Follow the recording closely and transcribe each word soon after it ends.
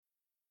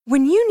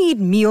When you need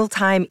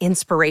mealtime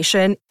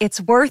inspiration,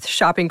 it's worth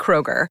shopping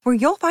Kroger, where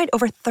you'll find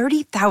over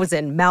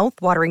 30,000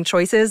 mouth-watering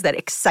choices that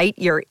excite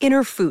your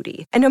inner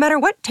foodie. And no matter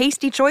what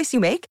tasty choice you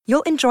make,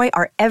 you'll enjoy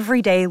our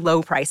everyday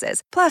low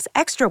prices, plus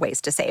extra ways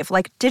to save,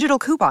 like digital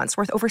coupons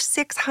worth over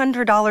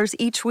 $600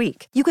 each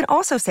week. You can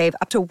also save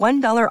up to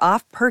 $1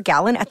 off per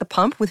gallon at the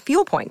pump with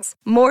fuel points.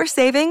 More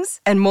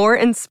savings and more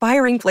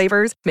inspiring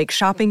flavors make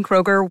shopping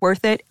Kroger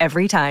worth it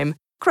every time.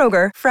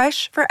 Kroger,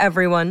 fresh for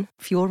everyone.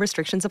 Fuel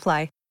restrictions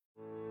apply.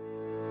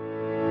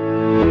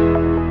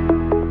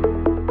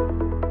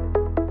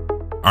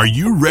 Are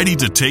you ready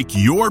to take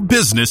your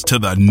business to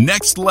the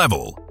next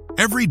level?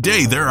 Every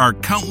day there are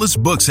countless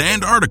books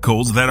and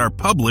articles that are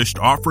published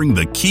offering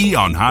the key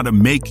on how to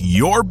make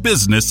your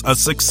business a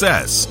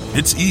success.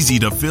 It's easy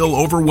to feel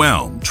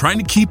overwhelmed trying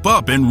to keep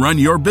up and run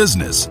your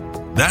business.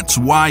 That's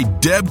why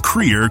Deb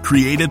Creer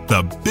created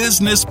the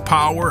Business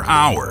Power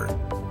Hour.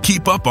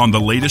 Keep up on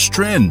the latest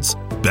trends,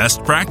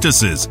 best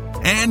practices,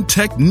 and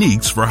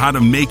techniques for how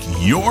to make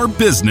your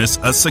business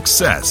a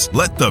success.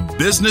 Let the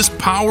Business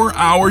Power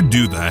Hour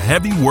do the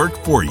heavy work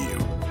for you.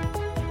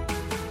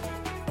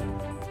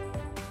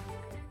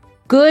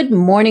 Good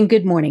morning.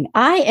 Good morning.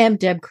 I am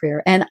Deb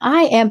Creer, and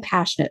I am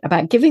passionate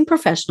about giving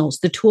professionals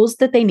the tools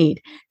that they need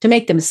to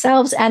make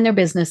themselves and their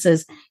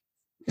businesses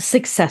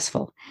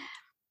successful.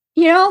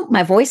 You know,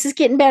 my voice is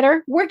getting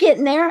better. We're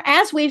getting there.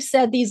 As we've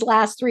said these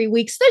last 3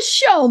 weeks, the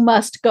show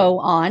must go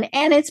on.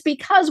 And it's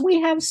because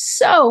we have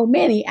so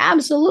many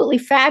absolutely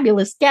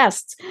fabulous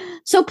guests.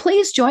 So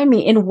please join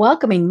me in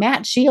welcoming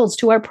Matt Shields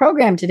to our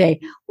program today.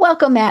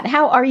 Welcome, Matt.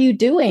 How are you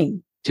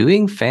doing?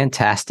 Doing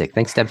fantastic.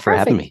 Thanks, Deb, for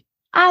having me.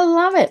 I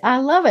love it. I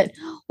love it.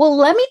 Well,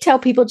 let me tell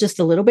people just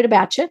a little bit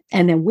about you,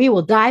 and then we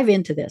will dive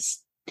into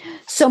this.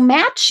 So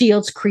Matt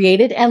Shields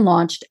created and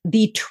launched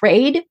the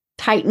Trade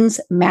Titans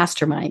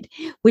Mastermind,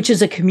 which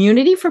is a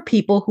community for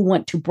people who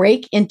want to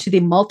break into the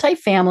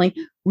multifamily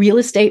real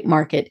estate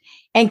market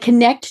and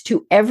connect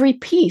to every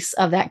piece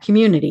of that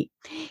community.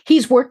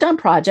 He's worked on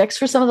projects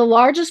for some of the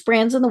largest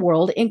brands in the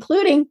world,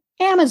 including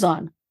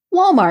Amazon,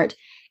 Walmart,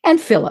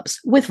 and Philips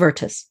with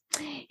Virtus.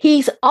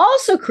 He's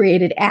also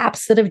created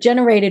apps that have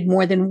generated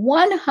more than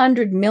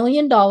 $100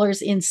 million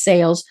in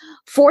sales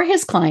for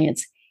his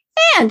clients.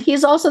 And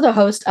he's also the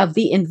host of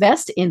the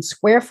Invest in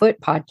Square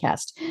Foot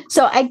podcast.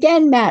 So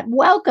again, Matt,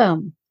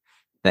 welcome.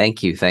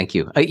 Thank you. Thank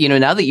you.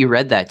 Now that you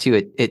read that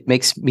too, it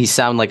makes me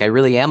sound like I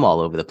really am all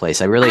over the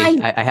place. I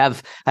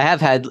have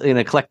had an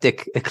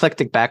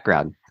eclectic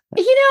background.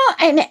 But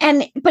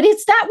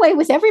it's that way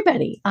with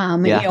everybody.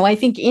 I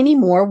think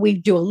anymore we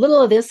do a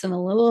little of this and a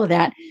little of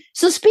that.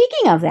 So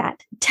speaking of that,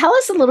 tell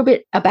us a little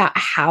bit about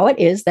how it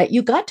is that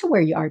you got to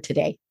where you are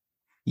today.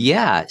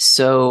 Yeah.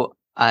 So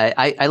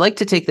I like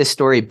to take this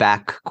story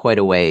back quite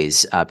a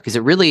ways because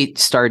it really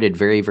started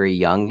very, very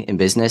young in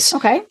business.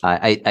 Okay.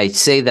 I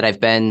say that I've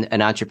been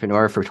an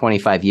entrepreneur for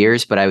 25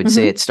 years, but I would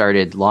say it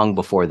started long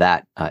before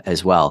that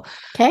as well.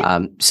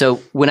 Okay. So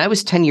when I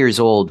was 10 years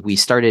old, we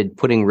started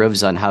putting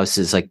roofs on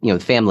houses, like,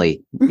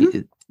 family,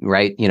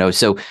 right?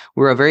 So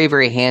we're a very,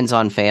 very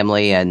hands-on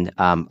family. And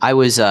I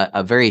was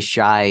a very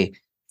shy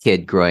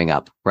kid growing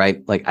up,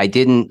 right? Like I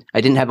didn't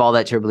have all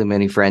that terribly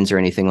many friends or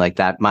anything like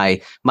that.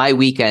 My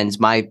weekends,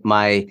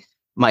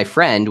 my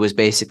friend was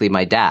basically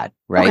my dad,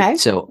 right? Okay.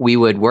 So we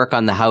would work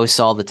on the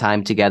house all the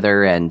time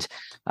together. And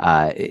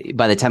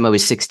by the time I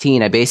was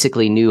 16, I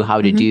basically knew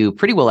how to do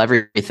pretty well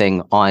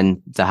everything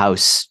on the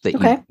house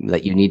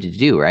that you needed to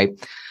do, right?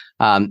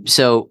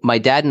 So my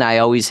dad and I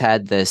always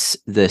had this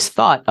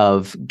thought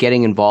of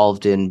getting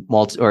involved in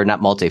not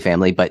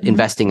multifamily, but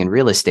investing in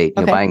real estate,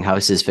 buying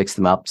houses, fix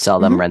them up, sell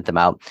them, rent them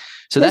out.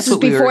 So this is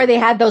before they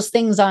had those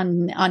things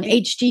on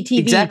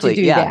HGTV to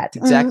do that.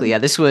 Exactly. Yeah.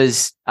 This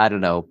was, I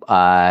don't know,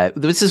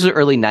 this is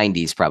early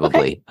 90s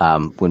probably,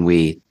 when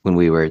we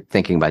were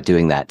thinking about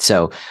doing that.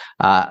 So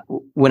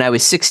when I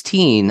was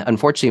 16,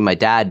 unfortunately, my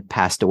dad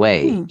passed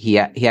away. He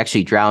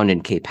actually drowned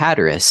in Cape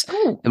Hatteras.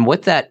 And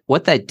what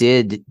that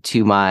did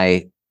to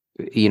my,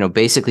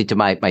 basically to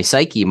my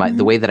psyche,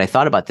 the way that I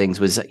thought about things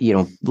was,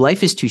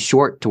 life is too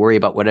short to worry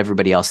about what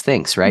everybody else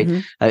thinks, right?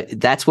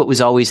 That's what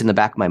was always in the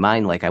back of my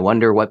mind. Like, I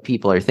wonder what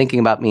people are thinking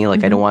about me.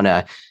 Like, I don't want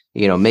to,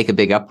 make a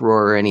big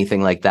uproar or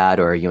anything like that,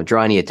 or,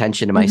 draw any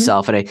attention to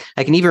myself. And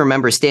I can even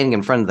remember standing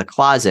in front of the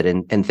closet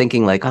and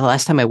thinking like, oh,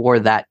 last time I wore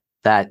that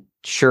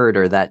shirt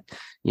or that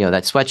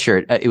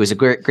sweatshirt, it was a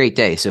great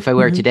day. So if I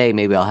wear it today,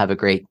 maybe I'll have a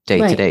great day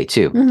today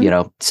too,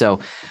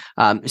 So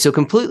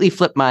completely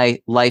flipped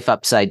my life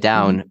upside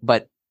down.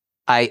 But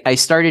I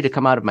started to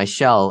come out of my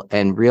shell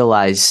and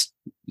realize,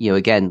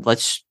 again,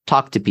 let's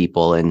talk to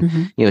people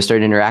and,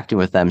 start interacting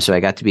with them. So I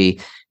got to be,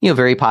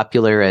 very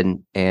popular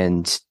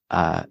and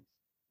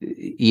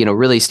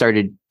really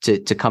started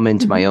to come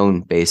into my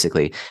own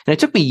basically. And it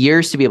took me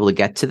years to be able to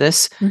get to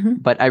this,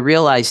 but I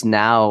realize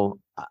now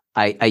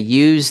I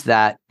use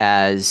that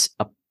as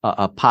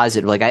a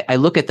positive. Like I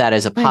look at that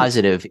as a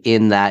positive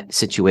in that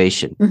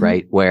situation,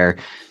 right? Where,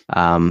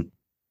 again,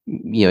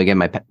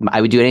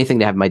 I would do anything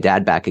to have my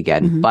dad back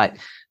again, but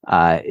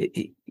I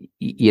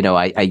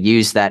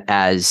use that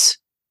as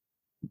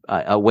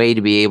a way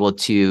to be able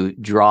to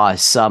draw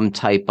some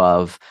type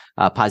of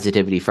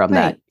positivity from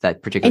that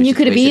particular and you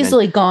could have situation.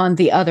 easily gone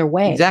the other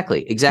way.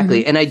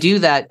 Exactly. And I do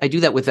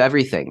that with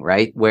everything,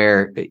 right?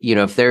 Where,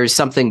 if there's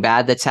something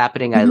bad that's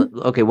happening,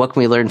 okay, what can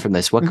we learn from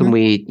this? What can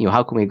we,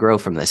 how can we grow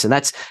from this? And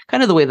that's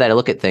kind of the way that I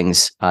look at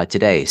things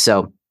today.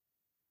 So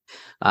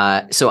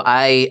I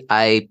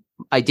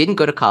didn't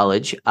go to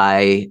college.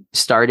 I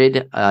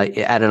started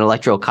at an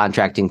electrical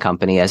contracting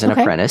company as an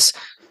apprentice,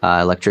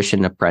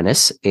 electrician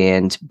apprentice.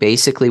 And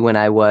basically when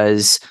I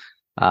was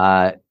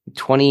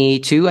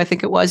 22, I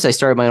think it was, I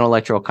started my own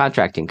electrical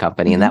contracting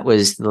company. And that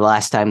was the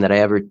last time that I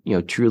ever,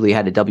 truly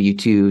had a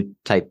W-2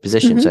 type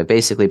position. So I've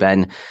basically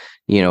been,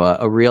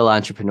 a real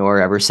entrepreneur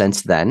ever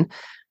since then.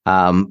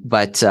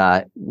 But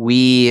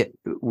we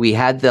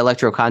had the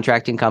electrical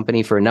contracting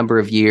company for a number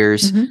of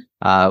years.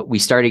 We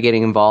started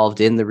getting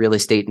involved in the real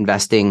estate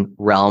investing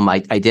realm. I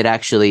did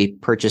actually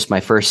purchase my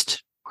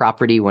first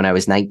property when I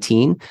was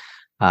 19.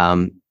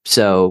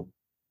 So,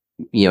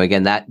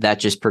 again, that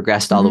just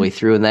progressed all the way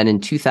through. And then in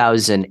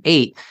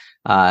 2008,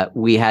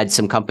 we had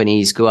some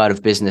companies go out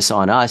of business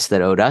on us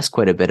that owed us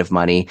quite a bit of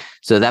money.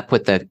 So that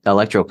put the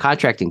electrical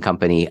contracting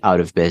company out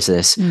of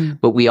business.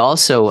 But we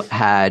also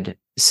had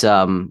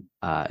some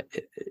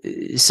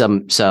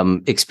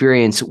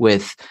experience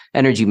with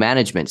energy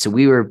management. So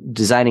we were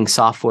designing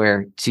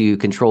software to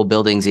control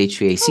buildings,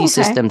 HVAC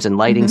systems and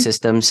lighting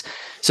systems.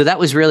 So that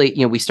was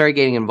really, we started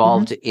getting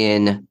involved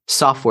in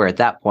software at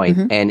that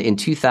point. And in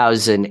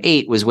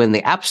 2008 was when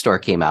the App Store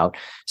came out.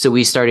 So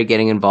we started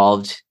getting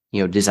involved,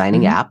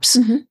 designing apps.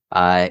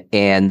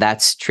 And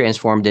that's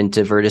transformed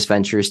into Virtus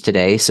Ventures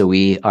today. So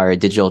we are a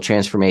digital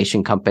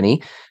transformation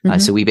company.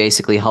 So we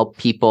basically help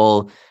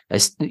people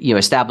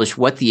establish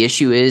what the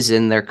issue is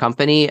in their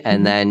company.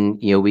 And then,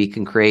 we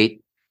can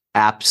create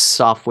apps,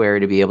 software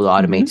to be able to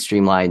automate,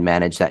 streamline,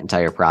 manage that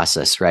entire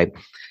process. Right.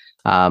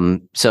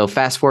 So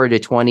fast forward to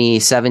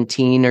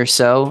 2017 or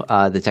so,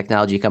 the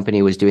technology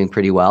company was doing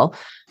pretty well.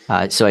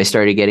 So I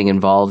started getting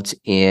involved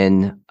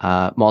in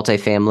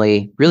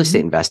multifamily real estate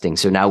investing.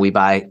 So now we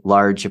buy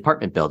large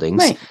apartment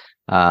buildings.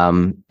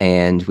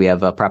 And we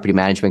have a property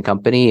management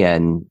company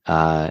and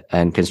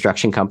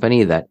construction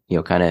company that,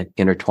 kind of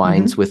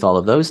intertwines with all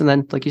of those. And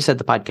then, like you said,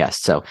 the podcast.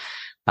 So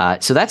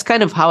that's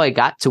kind of how I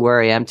got to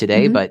where I am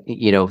today. But,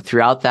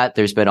 throughout that,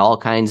 there's been all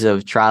kinds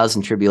of trials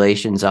and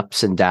tribulations,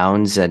 ups and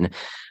downs, and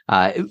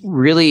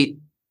really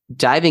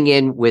diving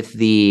in with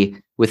the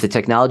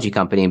technology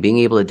company and being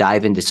able to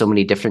dive into so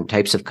many different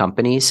types of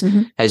companies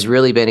has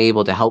really been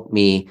able to help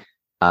me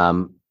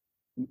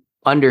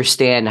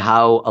understand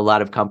how a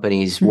lot of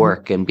companies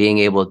work and being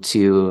able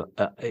to,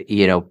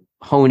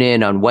 hone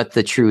in on what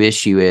the true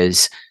issue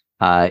is,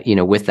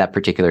 with that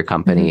particular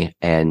company.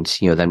 And,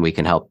 then we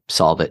can help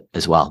solve it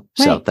as well.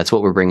 So that's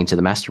what we're bringing to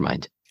the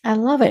mastermind. I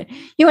love it.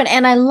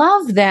 And I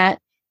love that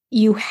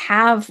you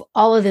have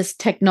all of this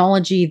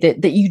technology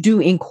that you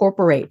do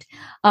incorporate.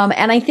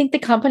 And I think the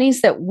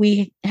companies that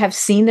we have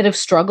seen that have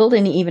struggled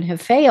and even have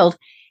failed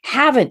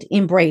haven't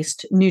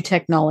embraced new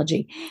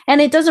technology.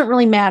 And it doesn't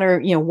really matter,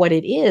 what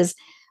it is,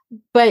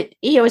 but,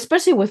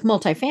 especially with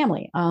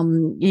multifamily,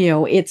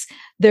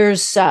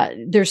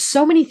 there's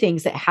so many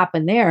things that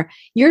happen there.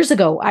 Years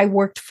ago, I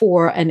worked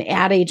for an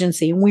ad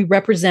agency and we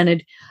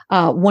represented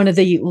one of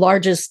the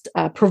largest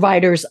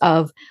providers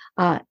of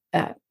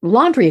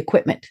laundry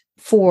equipment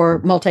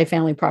for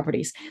multifamily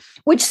properties,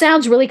 which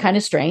sounds really kind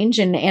of strange.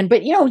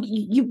 But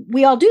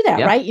we all do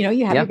that, right?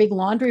 You have your big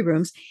laundry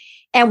rooms.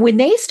 And when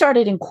they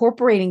started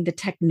incorporating the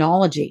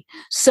technology,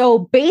 so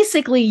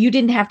basically you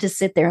didn't have to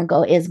sit there and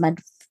go, is my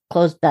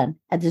clothes done?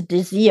 Is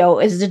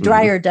the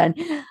dryer done?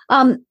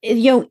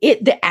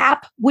 The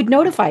app would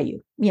notify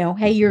you,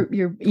 hey,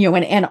 you're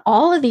and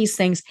all of these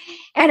things.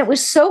 And it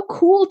was so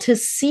cool to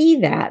see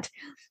that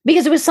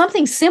because it was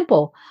something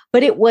simple,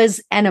 but it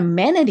was an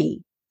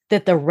amenity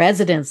that the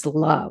residents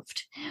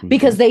loved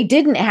because they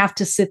didn't have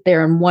to sit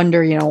there and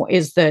wonder,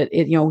 is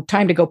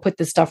time to go put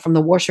this stuff from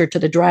the washer to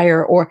the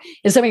dryer, or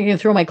is somebody going to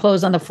throw my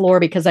clothes on the floor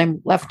because I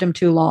left them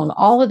too long?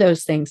 All of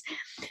those things.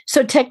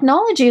 So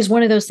technology is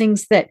one of those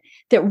things that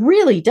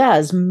really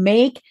does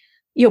make,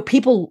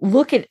 people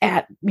look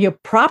at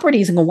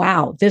properties and go,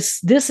 wow,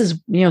 this is,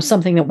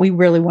 something that we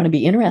really want to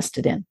be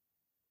interested in.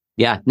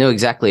 Yeah, no,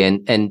 exactly.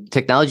 And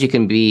technology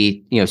can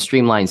be,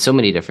 streamlined so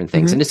many different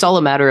things. And it's all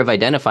a matter of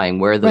identifying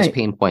where those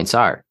pain points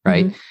are,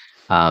 right?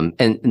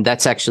 And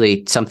that's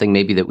actually something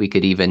maybe that we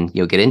could even,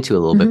 get into a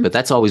little bit, but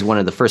that's always one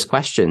of the first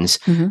questions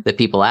that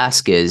people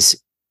ask is,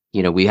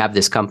 we have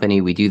this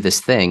company, we do this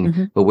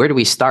thing, but where do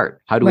we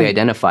start? How do we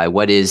identify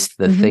what is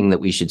the thing that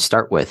we should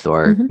start with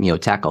or,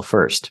 tackle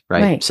first,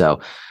 right?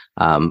 So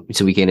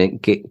we can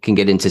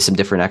get into some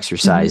different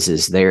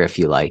exercises there if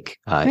you like,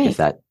 if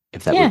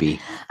that would be.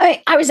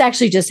 I was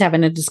actually just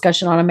having a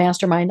discussion on a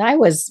mastermind I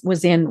was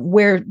in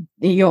where,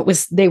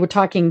 they were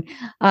talking,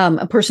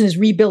 a person is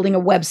rebuilding a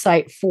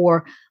website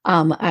for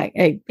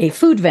a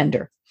food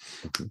vendor.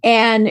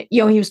 And,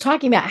 he was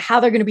talking about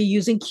how they're going to be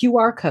using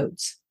QR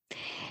codes.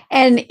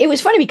 And it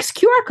was funny because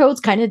QR codes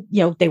kind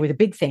of, they were the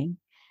big thing.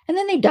 And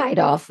then they died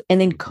off,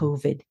 and then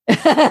COVID,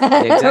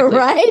 Exactly.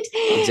 right?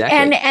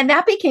 Exactly. And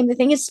that became the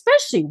thing,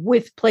 especially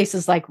with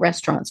places like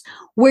restaurants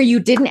where you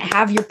didn't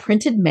have your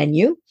printed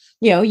menu.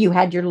 You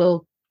had your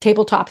little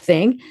tabletop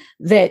thing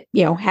that,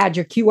 had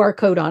your QR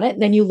code on it.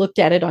 And then you looked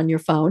at it on your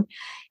phone.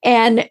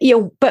 And,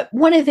 but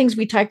one of the things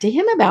we talked to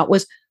him about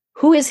was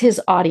who is his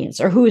audience,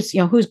 or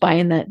who's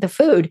buying the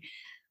food?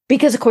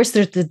 Because of course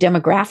there's the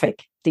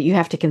demographic that you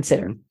have to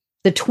consider.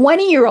 The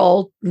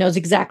 20-year-old knows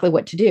exactly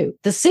what to do.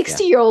 The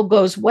 60-year-old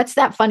goes, what's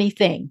that funny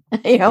thing?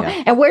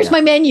 And where's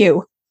my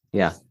menu?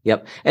 Yeah.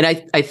 Yep. And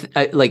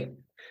I like,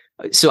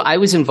 so I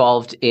was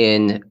involved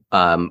in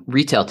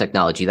retail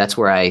technology. That's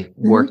where I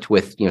worked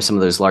with, some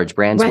of those large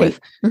brands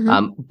with.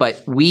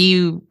 But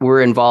we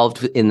were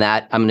involved in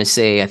that. I'm going to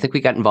say, I think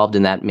we got involved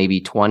in that maybe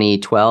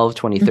 2012,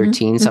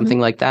 2013, something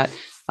like that.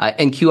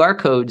 And QR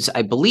codes,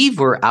 I believe,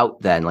 were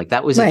out then. Like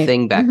that was a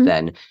thing back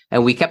then.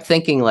 And we kept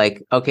thinking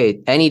like,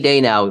 okay, any day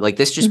now, like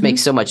this just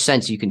makes so much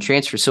sense. You can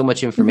transfer so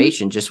much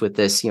information just with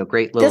this,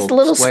 great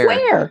little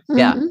square.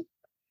 Yeah.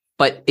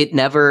 But it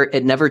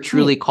never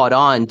truly caught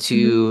on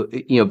to,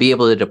 be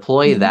able to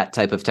deploy that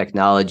type of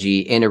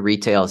technology in a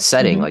retail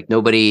setting. Like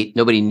nobody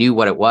knew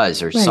what it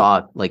was or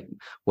saw like,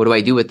 what do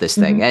I do with this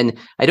thing? And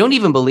I don't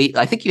even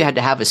I think you had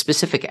to have a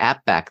specific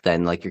app back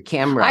then, like your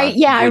camera.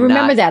 I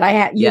remember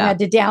that. You had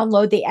to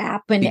download the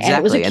app and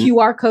it was a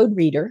QR code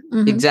reader.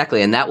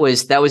 Exactly. And that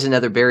was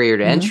another barrier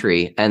to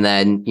entry. And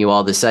then,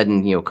 all of a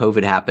sudden,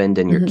 COVID happened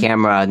and your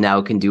camera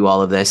now can do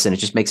all of this, and it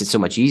just makes it so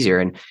much easier.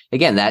 And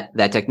again,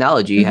 that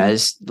technology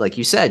has, like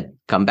you said,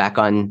 come back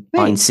on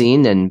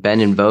scene and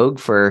been in vogue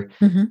for,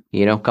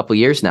 a couple of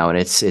years now. And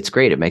it's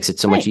great. It makes it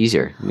so much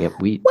easier.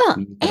 We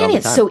and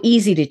it's so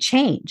easy to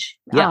change.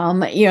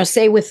 Yeah.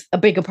 Say with a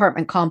big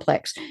apartment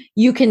complex,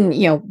 you can,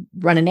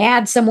 run an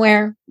ad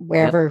somewhere,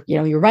 wherever,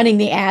 you're running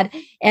the ad,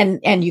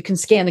 and you can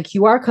scan the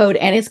QR code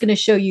and it's going to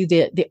show you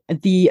the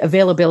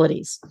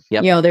availabilities.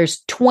 Yep.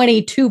 There's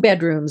 22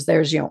 bedrooms.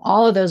 There's,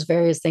 all of those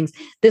various things.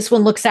 This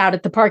one looks out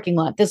at the parking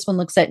lot. This one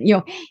looks at,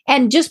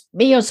 and just,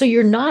 so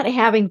you're not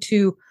having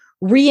to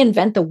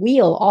reinvent the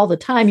wheel all the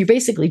time. You're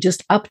basically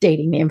just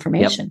updating the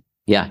information.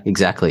 Yep. Yeah,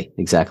 exactly.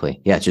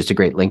 Yeah. It's just a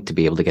great link to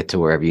be able to get to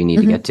wherever you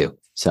need to get to.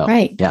 So,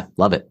 yeah,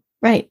 love it.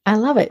 Right. I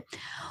love it.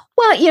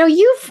 Well,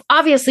 you've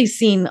obviously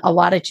seen a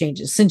lot of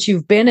changes since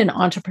you've been an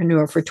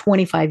entrepreneur for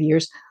 25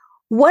 years.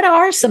 What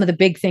are some of the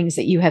big things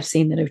that you have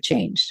seen that have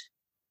changed?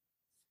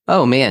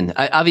 Oh, man.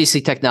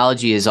 Obviously,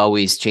 technology is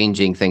always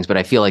changing things, but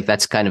I feel like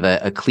that's kind of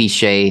a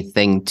cliche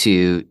thing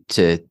to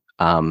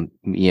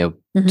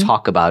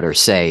talk about or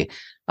say.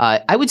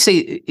 I would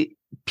say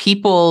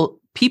people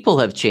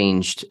have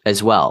changed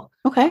as well.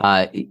 Okay.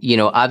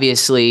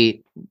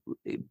 Obviously,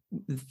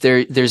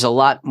 there's a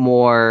lot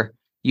more.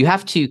 You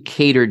have to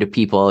cater to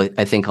people,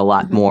 I think, a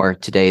lot more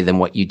today than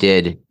what you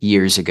did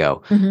years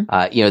ago.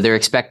 They're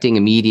expecting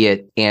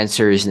immediate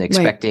answers and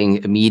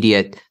expecting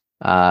immediate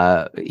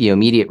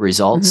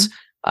results.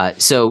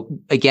 So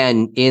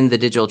again, in the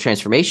digital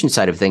transformation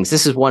side of things,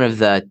 this is one of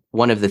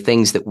the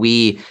things that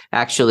we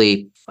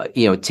actually,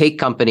 take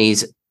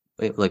companies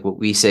like what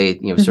we say,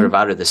 sort of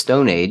out of the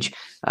Stone Age,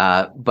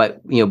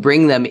 but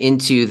bring them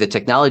into the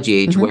technology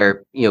age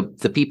where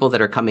the people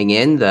that are coming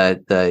in,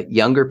 the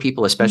younger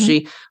people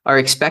especially, are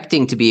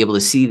expecting to be able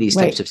to see these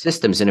types of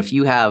systems. And if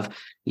you have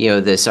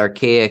this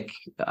archaic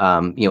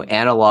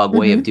analog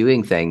way of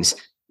doing things,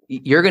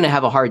 you're going to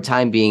have a hard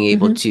time being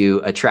able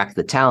to attract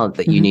the talent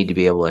that you need to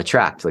be able to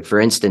attract. Like for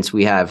instance,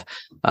 we have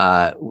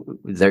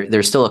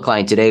there's still a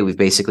client today. We've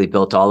basically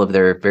built all of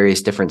their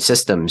various different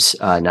systems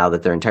now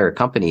that their entire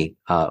company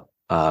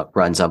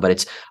runs on, but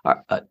it's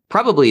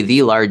probably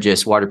the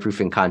largest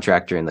waterproofing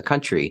contractor in the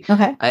country.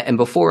 Okay. And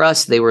before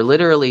us, they were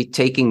literally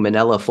taking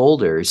manila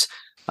folders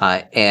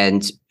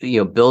and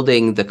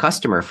building the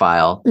customer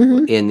file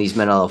in these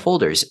manila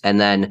folders, and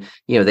then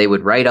they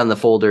would write on the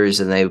folders,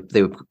 and they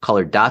would put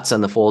colored dots on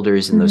the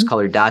folders, and those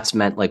colored dots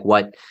meant like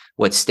what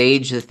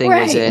stage the thing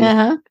was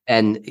in.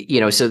 And,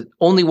 so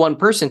only one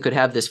person could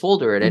have this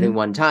folder at any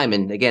one time.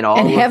 And again, all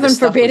and of heaven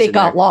forbid it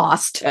got there.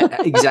 Lost.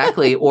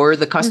 Exactly. Or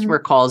the customer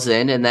calls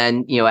in and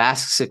then,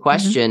 asks a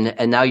question,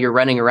 and now you're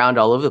running around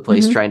all over the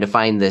place trying to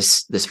find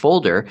this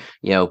folder,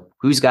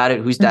 who's got it,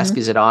 whose desk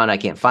is it on? I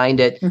can't find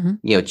it.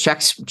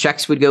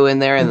 Checks would go in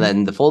there and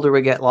then the folder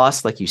would get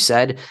lost. Like you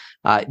said,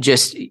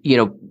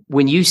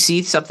 when you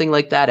see something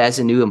like that as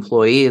a new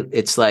employee,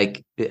 it's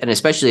like, and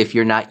especially if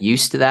you're not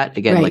used to that,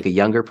 again, like a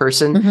younger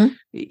person,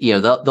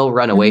 they'll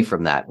run away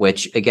from that,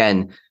 which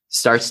again,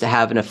 starts to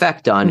have an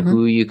effect on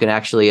who you can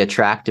actually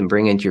attract and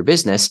bring into your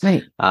business.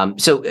 Right.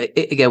 So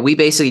again, we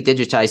basically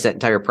digitized that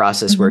entire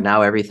process where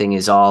now everything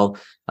is all,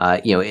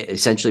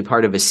 essentially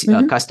part of a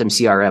custom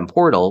CRM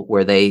portal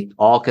where they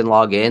all can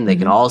log in. They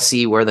can all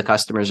see where the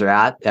customers are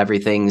at.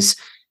 Everything's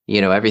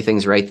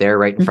right there,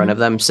 right in front of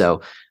them.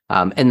 So,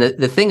 and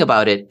the thing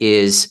about it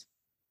is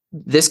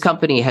this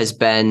company has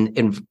been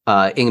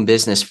in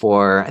business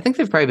for, I think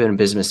they've probably been in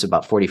business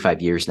about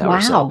 45 years now. Wow.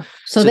 Or so.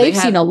 So they've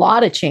seen a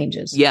lot of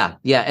changes. Yeah.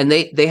 And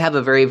they have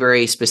a very,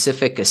 very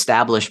specific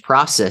established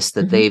process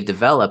that they've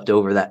developed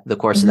over the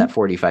course of that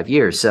 45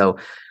 years. So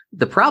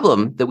the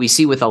problem that we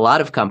see with a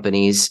lot of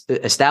companies,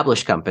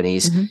 established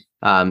companies,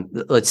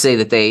 let's say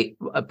that they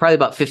probably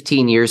about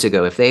 15 years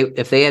ago, if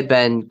they had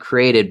been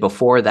created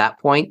before that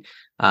point,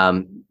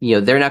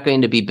 they're not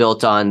going to be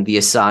built on the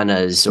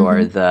Asanas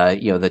or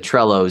the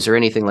Trellos or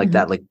anything like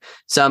that. Like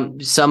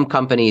some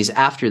companies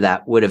after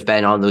that would have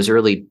been on those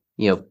early,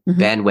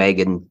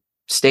 bandwagon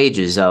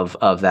stages of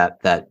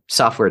that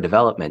software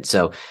development.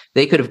 So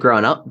they could have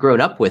grown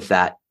up with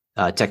that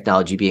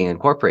technology being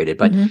incorporated.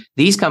 But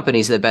these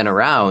companies that have been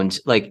around,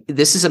 like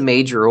this is a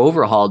major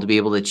overhaul to be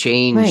able to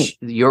change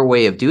your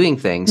way of doing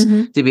things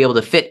to be able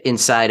to fit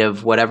inside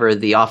of whatever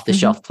the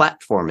off-the-shelf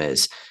platform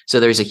is. So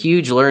there's a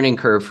huge learning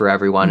curve for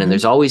everyone, and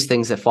there's always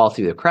things that fall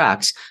through the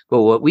cracks.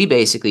 But what we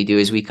basically do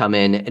is we come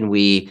in and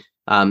we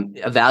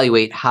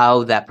evaluate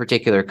how that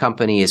particular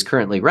company is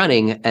currently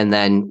running, and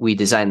then we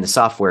design the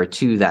software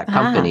to that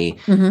company.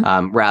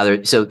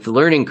 So the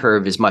learning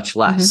curve is much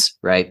less,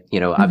 right?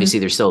 Obviously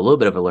there's still a little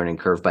bit of a learning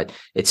curve, but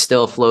it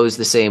still flows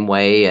the same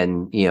way.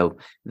 And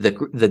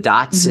the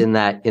dots in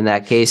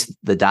that case,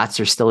 the dots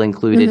are still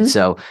included.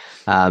 So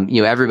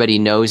everybody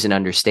knows and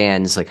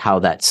understands like how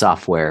that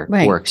software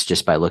works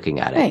just by looking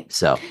at it.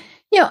 So.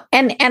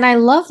 And I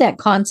love that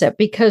concept,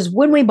 because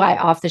when we buy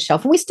off the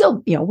shelf, and we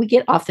still, we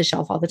get off the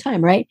shelf all the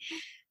time, right?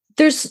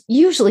 There's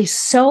usually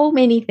so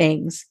many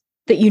things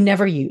that you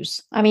never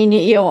use. I mean,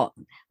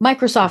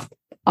 Microsoft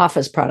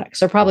Office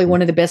products are probably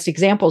one of the best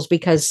examples,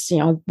 because,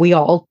 we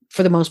all,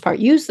 for the most part,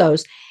 use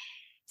those.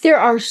 There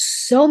are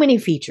so many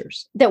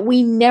features that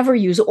we never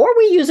use, or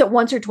we use it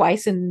once or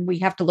twice and we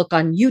have to look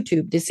on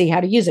YouTube to see how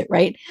to use it,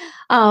 right?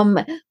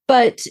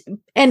 But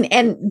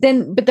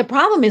the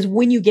problem is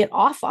when you get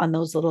off on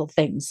those little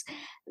things,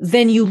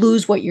 then you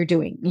lose what you're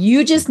doing.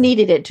 You just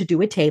needed it to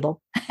do a table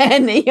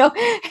and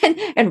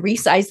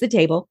resize the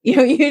table.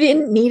 You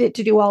didn't need it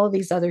to do all of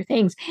these other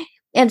things.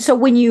 And so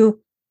when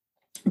you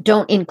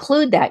don't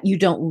include that, you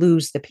don't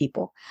lose the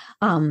people.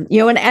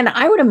 And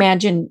I would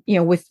imagine,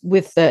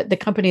 with the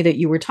company that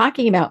you were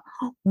talking about,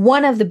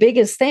 one of the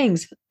biggest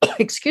things,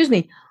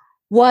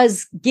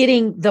 was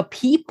getting the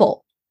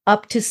people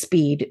up to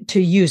speed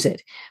to use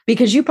it,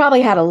 because you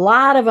probably had a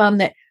lot of them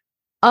that,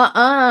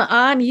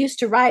 I'm used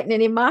to writing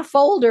it in my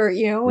folder,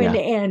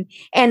 and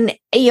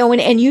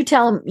you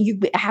tell them you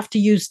have to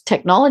use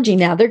technology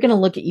now. They're going to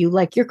look at you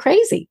like you're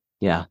crazy.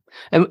 Yeah.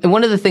 And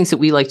one of the things that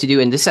we like to do,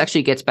 and this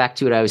actually gets back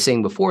to what I was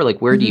saying before,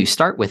 like, where do you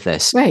start with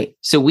this? Right.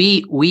 So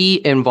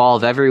we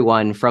involve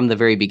everyone from the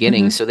very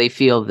beginning, so they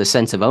feel the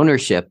sense of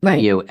ownership,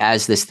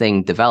 as this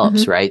thing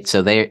develops, right?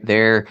 So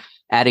they're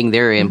adding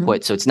their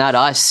input. So it's not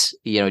us,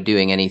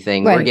 doing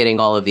anything. We're getting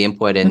all of the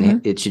input,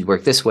 and it should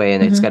work this way,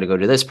 and it's got to go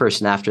to this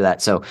person after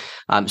that. So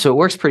it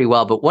works pretty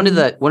well. But one of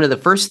the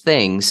first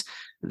things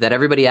that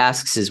everybody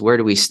asks is, where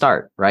do we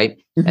start, right?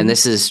 And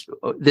this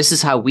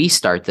is how we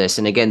start this.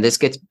 And again, this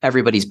gets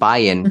everybody's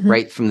buy-in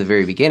right from the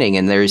very beginning.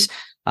 And there's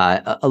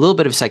a little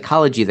bit of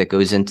psychology that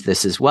goes into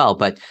this as well.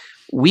 But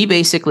we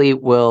basically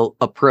will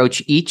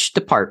approach each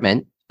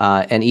department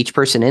and each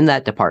person in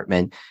that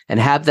department and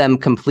have them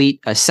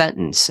complete a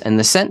sentence. And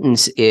the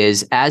sentence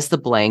is, as the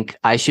blank,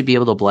 I should be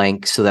able to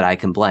blank so that I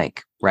can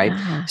blank. Right.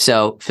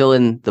 So fill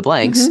in the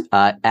blanks.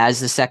 As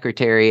the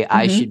secretary,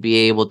 I should be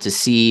able to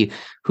see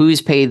who's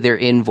paid their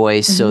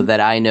invoice so that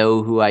I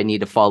know who I need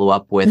to follow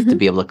up with to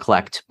be able to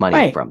collect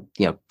money from,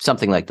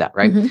 something like that.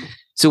 Right.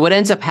 So what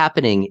ends up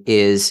happening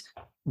is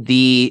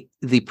the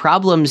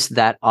problems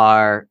that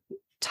are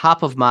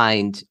top of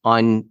mind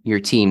on your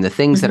team, the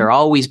things that are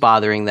always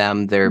bothering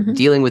them, they're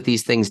dealing with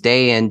these things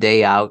day in,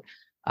 day out.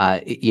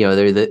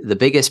 They're the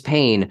biggest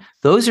pain.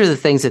 Those are the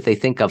things that they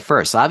think of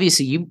first.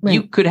 Obviously,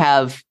 you could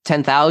have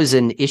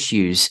 10,000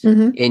 issues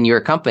in your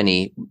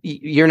company.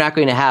 You're not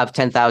going to have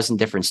 10,000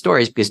 different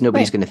stories, because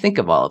nobody's going to think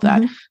of all of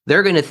that.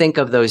 They're going to think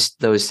of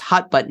those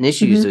hot button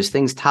issues, those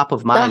things top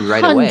of mind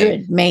right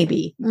away.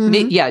 Maybe.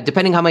 Yeah,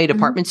 depending how many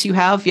departments you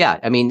have. Yeah,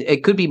 I mean,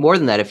 it could be more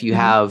than that if you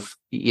have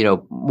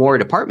more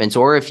departments,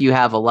 or if you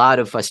have a lot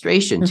of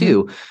frustration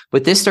too.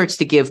 But this starts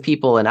to give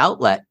people an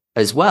outlet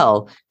as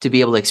well to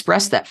be able to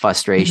express that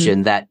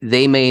frustration that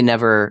they may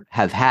never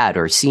have had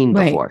or seen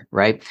before,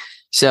 right?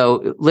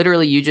 So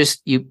literally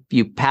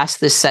you pass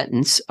this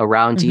sentence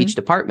around to each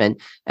department,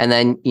 and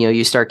then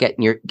you start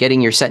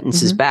getting your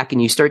sentences back,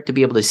 and you start to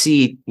be able to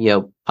see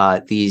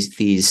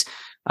these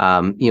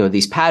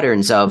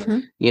patterns of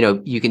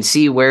you can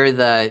see where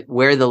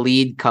the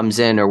lead comes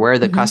in, or where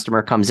the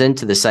customer comes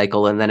into the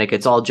cycle, and then it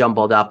gets all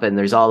jumbled up, and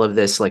there's all of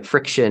this like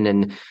friction,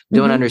 and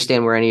don't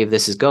understand where any of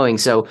this is going.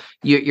 So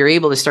you're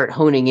able to start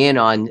honing in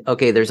on,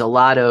 okay, there's a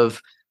lot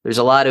of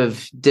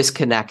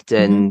disconnect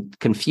and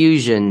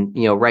confusion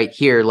right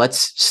here.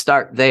 Let's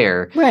start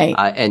there, right?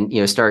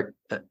 And start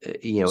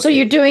So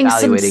you're doing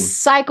some evaluating.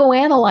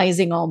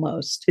 psychoanalyzing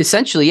almost.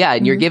 Essentially, yeah.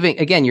 And you're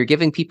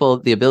giving people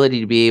the ability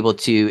to be able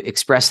to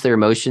express their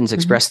emotions,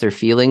 express their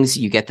feelings.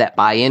 You get that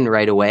buy-in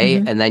right away.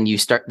 And then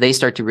they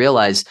start to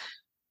realize,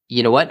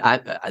 you know what,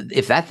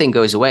 if that thing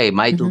goes away,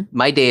 my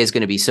day is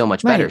going to be so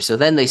much better. Right. So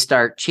then they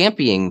start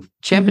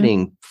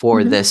championing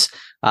for this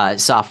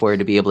software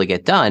to be able to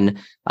get done.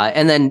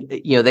 And then,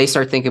 they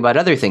start thinking about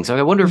other things. Like,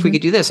 I wonder if we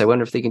could do this. I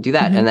wonder if they can do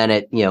that. And then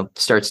it,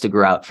 starts to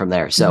grow out from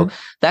there. So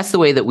that's the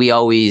way that we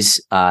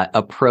always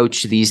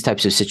approach these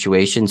types of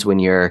situations when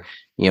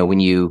when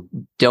you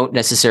don't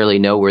necessarily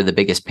know where the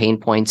biggest pain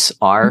points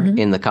are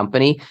in the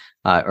company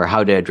or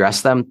how to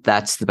address them.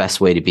 That's the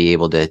best way to be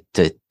able to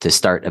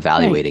start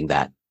evaluating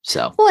that.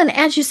 So, well, and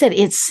as you said,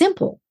 it's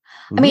simple.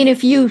 I mean,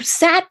 if you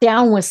sat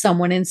down with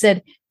someone and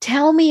said,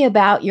 tell me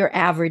about your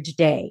average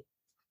day,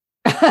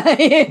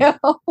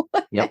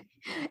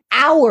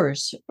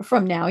 hours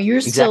from now, you're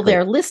still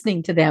there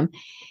listening to them.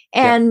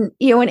 And,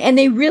 and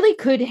they really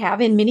could have,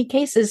 in many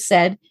cases,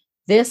 said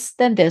this,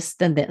 then this,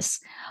 then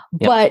this.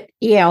 But,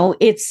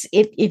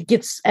 it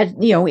gets,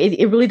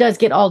 it really does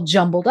get all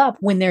jumbled up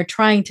when they're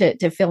trying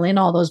to fill in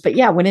all those. But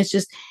when it's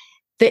just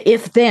the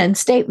if then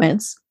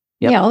statements,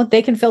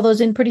 they can fill those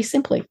in pretty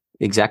simply.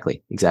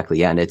 Exactly.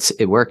 Yeah. And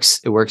it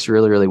works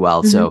really, really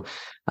well. So,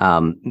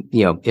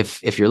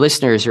 if your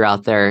listeners are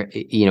out there,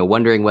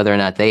 wondering whether or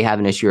not they have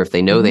an issue, or if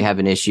they know they have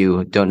an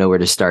issue, don't know where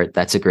to start,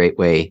 that's a great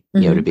way,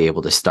 to be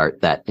able to start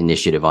that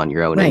initiative on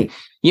your own. Right.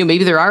 And,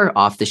 maybe there are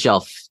off the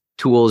shelf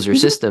tools or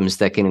systems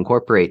that can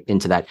incorporate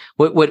into that.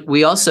 What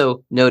we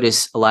also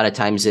notice a lot of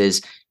times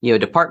is,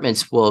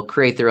 departments will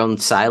create their own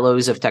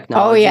silos of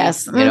technology. Oh,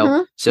 yes.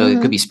 So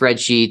it could be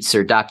spreadsheets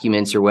or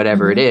documents or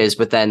whatever it is,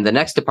 but then the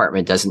next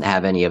department doesn't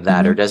have any of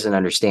that or doesn't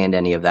understand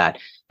any of that.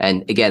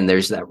 And again,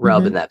 there's that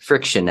rub and that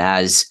friction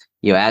as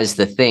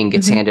the thing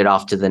gets handed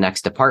off to the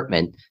next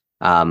department.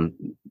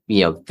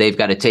 They've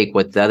got to take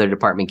what the other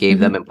department gave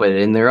them and put it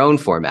in their own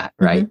format.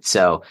 Right.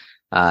 So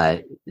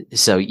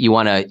you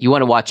want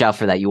to watch out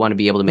for that. You want to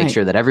be able to make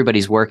sure that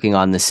everybody's working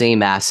on the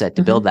same asset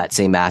to build that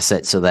same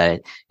asset so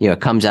that it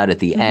comes out at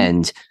the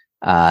end,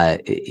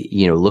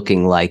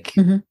 looking like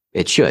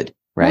it should.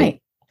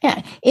 Right.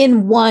 Yeah.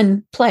 In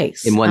one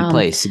place.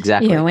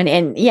 Exactly.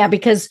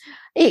 Because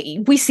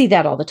we see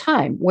that all the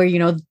time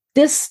where,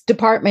 this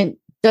department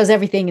does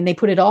everything and they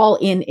put it all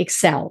in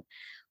Excel.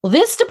 Well,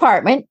 this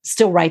department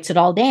still writes it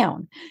all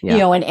down,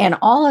 and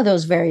all of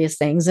those various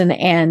things.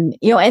 And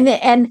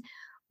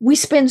we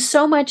spend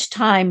so much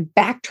time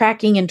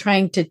backtracking and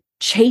trying to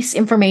chase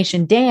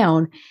information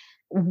down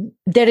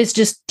that is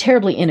just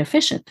terribly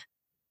inefficient.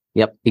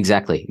 Yep,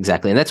 exactly.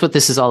 And that's what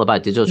this is all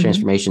about. Digital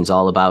transformation is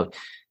all about,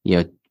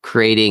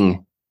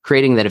 creating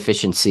that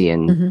efficiency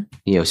and,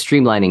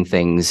 streamlining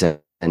things.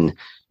 And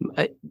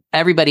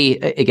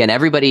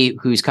everybody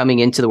who's coming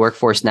into the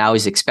workforce now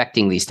is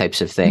expecting these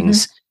types of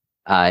things,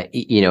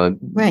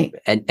 right.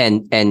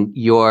 And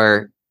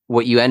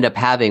what you end up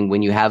having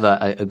when you have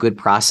a good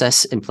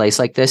process in place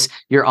like this,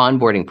 your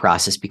onboarding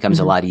process becomes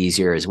a lot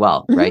easier as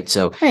well, right?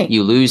 So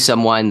you lose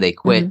someone, they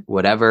quit,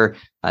 whatever,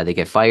 they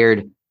get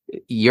fired.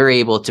 You're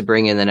able to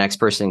bring in the next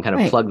person and kind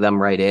of plug them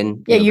right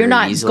in. Yeah, you're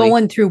not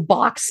going through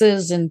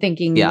boxes and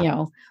thinking,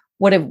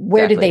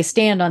 where did they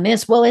stand on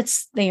this? Well,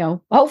 it's,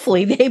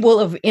 hopefully they will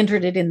have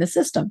entered it in the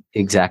system.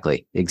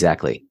 Exactly.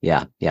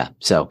 Yeah.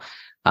 So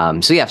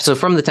from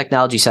the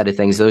technology side of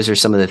things, those are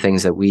some of the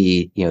things that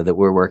that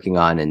we're working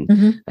on.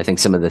 And I think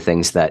some of the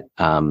things that,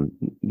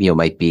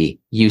 might be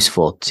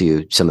useful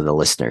to some of the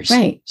listeners.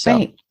 Right.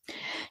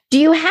 Do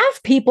you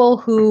have people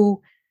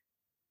who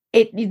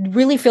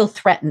really feel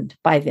threatened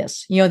by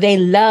this? They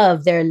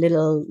love their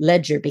little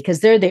ledger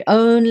because they're the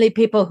only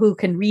people who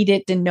can read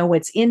it and know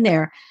what's in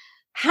there.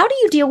 How do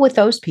you deal with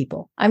those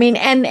people? I mean,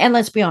 and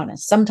let's be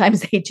honest,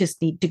 sometimes they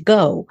just need to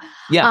go.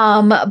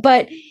 Yeah.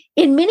 But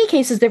in many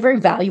cases, they're very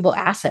valuable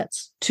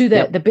assets to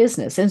the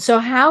business. And so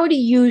how do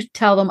you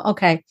tell them,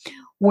 okay,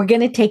 we're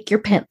going to take your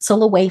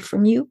pencil away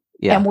from you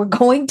and we're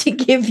going to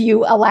give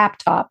you a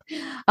laptop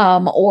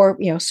or,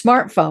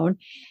 smartphone.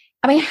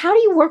 I mean, how do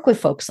you work with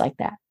folks like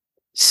that?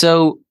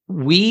 So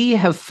we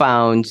have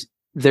found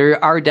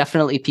there are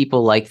definitely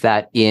people like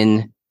that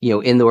in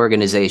the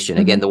organization.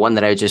 Again, the one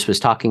that I just was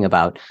talking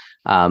about,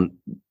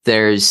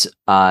 there's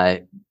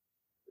part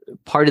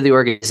of the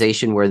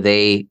organization where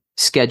they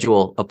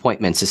schedule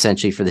appointments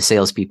essentially for the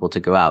salespeople to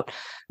go out.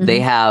 They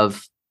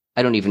have,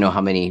 I don't even know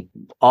how many,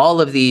 all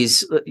of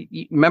these.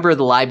 Remember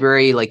the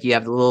library, like you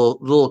have the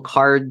little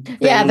card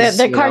things,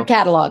 the card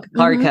catalog.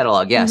 Card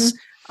catalog, yes.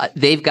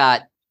 They've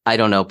got, I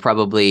don't know,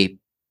 probably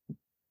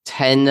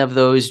 10 of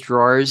those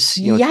drawers,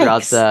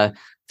 throughout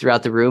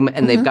the room,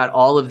 and they've got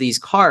all of these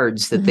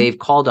cards that they've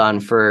called on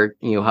for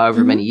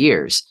however many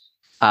years.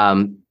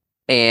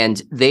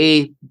 And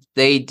they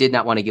did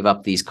not want to give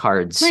up these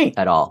cards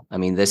at all. I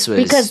mean, this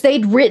was because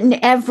they'd written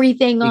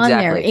everything on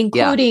there,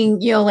 including,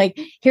 like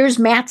here's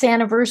Matt's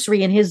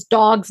anniversary and his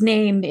dog's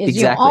name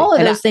is all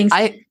of those things.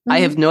 I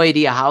have no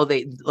idea how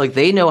they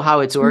know how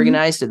it's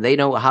organized and they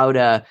know how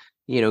to,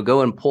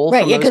 go and pull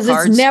right. from Yeah, those because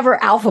cards. it's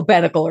never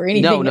alphabetical or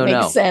anything that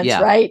makes sense,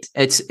 Yeah. right?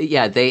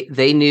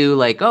 They knew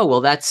like, oh,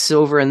 well, that's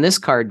over in this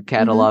card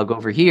catalog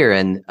over here.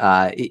 And,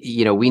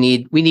 we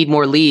need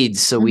more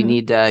leads. So we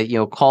need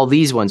to, call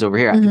these ones over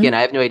here. Again,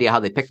 I have no idea how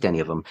they picked any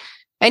of them.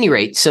 Any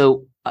rate,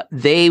 so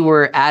they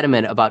were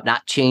adamant about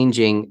not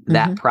changing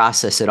that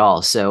process at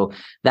all. So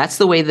that's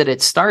the way that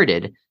it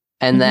started.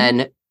 And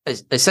then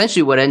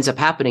essentially what ends up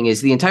happening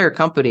is the entire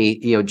company,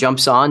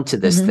 jumps onto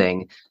this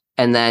thing.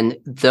 And then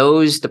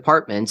those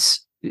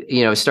departments,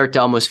 start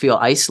to almost feel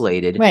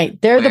isolated. Right.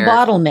 They're the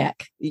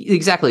bottleneck.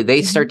 Exactly.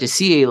 They start to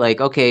see like,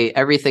 okay,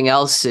 everything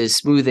else is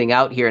smoothing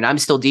out here. And I'm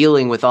still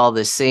dealing with all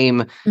the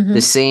same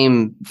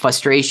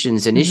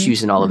frustrations and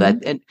issues and all of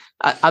that. And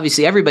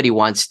obviously everybody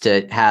wants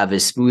to have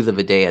as smooth of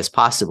a day as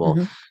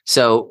possible.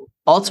 So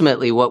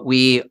ultimately what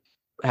we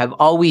have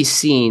always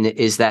seen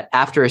is that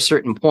after a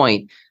certain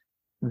point,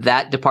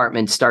 that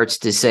department starts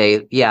to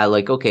say, yeah,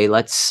 like, okay,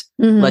 let's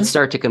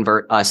start to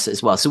convert us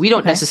as well. So we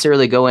don't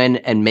necessarily go in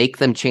and make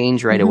them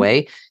change right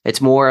away.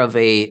 It's more of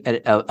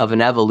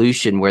an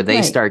evolution where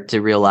they start to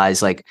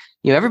realize like,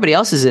 everybody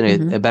else is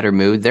in a better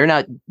mood. They're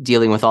not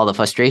dealing with all the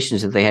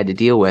frustrations that they had to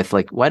deal with.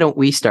 Like, why don't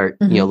we start,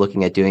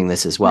 looking at doing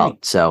this as well?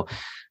 Right. So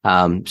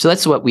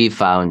that's what we've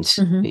found,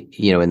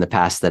 in the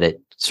past, that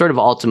it sort of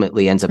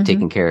ultimately ends up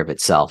taking care of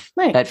itself.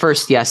 Right. At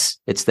first, yes,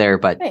 it's there,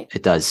 but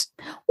it does.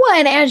 Well,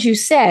 and as you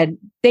said,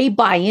 they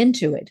buy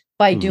into it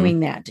by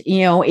doing that.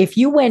 If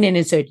you went in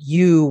and said,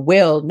 you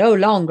will no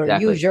longer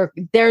use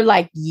they're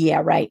like,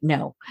 yeah, right.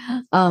 No.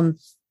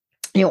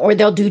 Or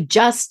they'll do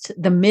just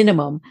the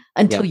minimum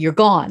until you're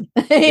gone,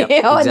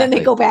 exactly. And then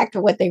they go back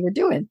to what they were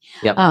doing.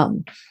 Yep.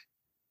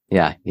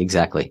 Yeah,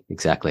 exactly.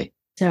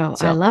 So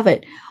I love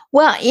it.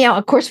 Well,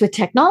 of course, with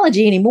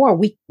technology anymore,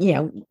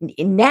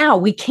 now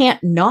we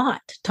can't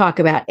not talk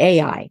about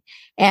AI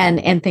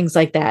and things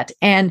like that.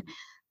 And,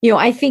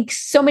 I think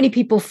so many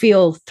people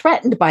feel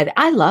threatened by that.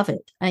 I love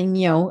it.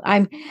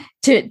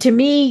 To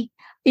me,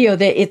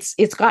 that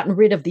it's gotten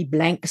rid of the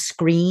blank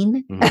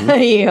screen.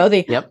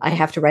 I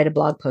have to write a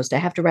blog post. I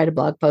have to write a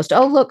blog post.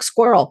 Oh, look,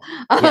 squirrel.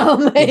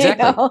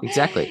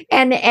 Exactly.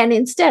 And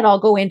instead I'll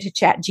go into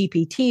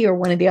ChatGPT or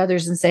one of the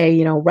others and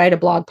say, write a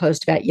blog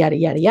post about yada,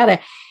 yada,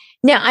 yada.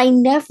 Now, I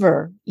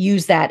never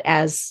use that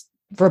as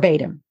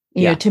verbatim.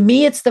 To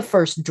me, it's the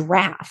first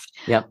draft.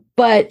 Yep.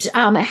 But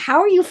how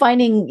are you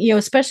finding,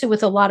 especially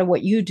with a lot of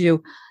what you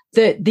do,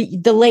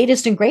 the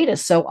latest and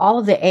greatest? So all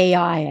of the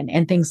AI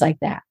and things like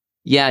that.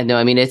 Yeah, no,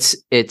 I mean, it's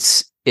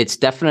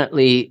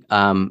definitely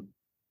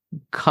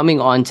coming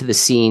onto the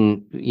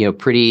scene,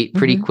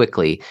 pretty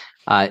quickly.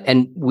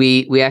 And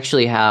we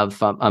actually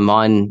have, I'm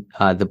on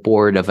the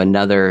board of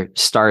another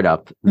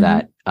startup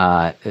that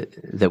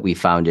we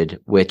founded,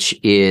 which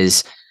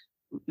is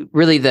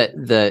really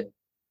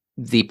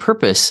the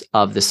purpose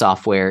of the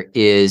software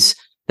is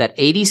that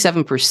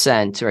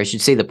 87%, or I should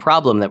say the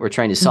problem that we're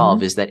trying to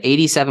solve is that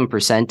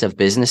 87% of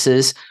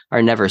businesses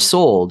are never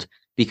sold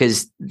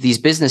because these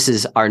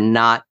businesses are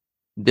not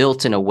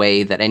built in a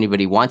way that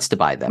anybody wants to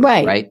buy them.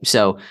 Right.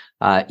 So,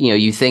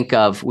 you think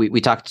of, we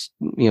talked,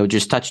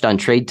 just touched on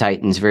Trade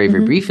Titans very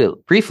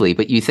briefly,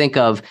 but you think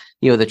of,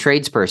 the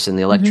tradesperson,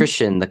 the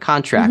electrician, the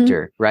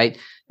contractor, right?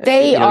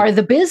 They are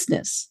the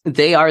business.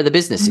 They are the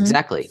business.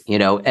 Exactly.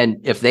 And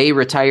if they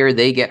retire,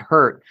 they get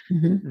hurt.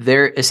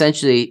 They're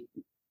essentially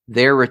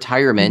their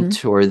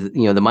retirement or,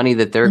 the money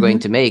that they're going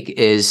to make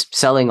is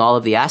selling all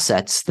of the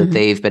assets that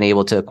they've been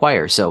able to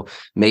acquire. So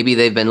maybe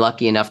they've been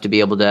lucky enough to be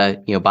able to,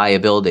 buy a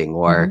building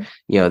or,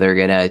 they're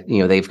going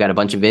to, they've got a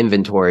bunch of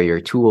inventory or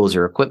tools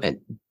or equipment.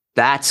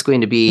 That's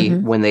going to be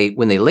when they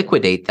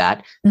liquidate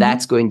that,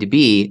 that's going to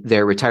be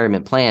their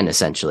retirement plan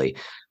essentially.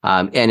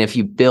 And if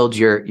you build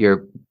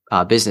your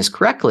business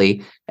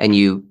correctly and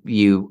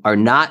you are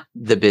not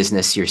the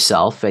business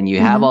yourself and you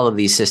have all of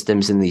these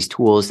systems and these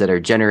tools that are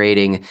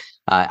generating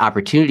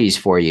opportunities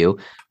for you,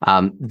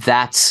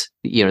 that's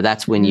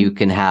when you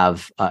can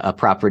have a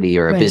property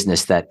or a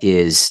business that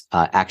is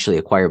actually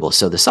acquirable.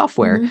 So the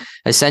software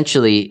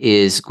essentially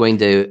is going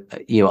to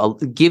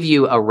give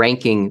you a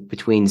ranking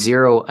between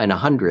 0 and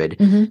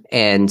 100,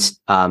 and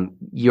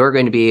you're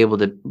going to be able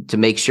to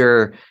make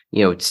sure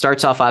it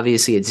starts off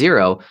obviously at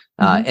 0.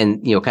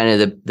 And,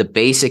 kind of the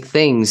basic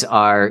things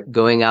are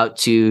going out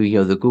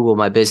to, the Google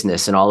My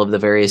Business and all of the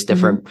various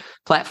different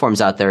platforms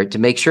out there to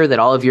make sure that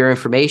all of your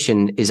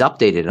information is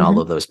updated in all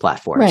of those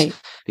platforms. Right.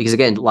 Because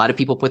again, a lot of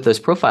people put those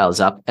profiles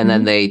up and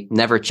then they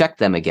never check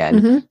them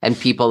again. And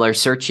people are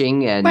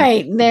searching and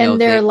then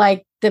they're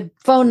like the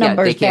phone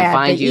numbers, they can't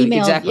find the you.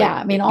 emails, Exactly.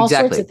 I mean, all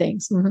sorts of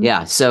things.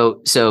 Yeah.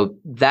 So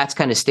that's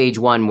kind of stage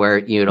one where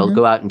it'll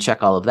go out and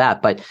check all of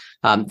that. But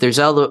there's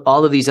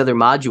all of these other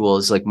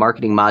modules like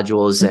marketing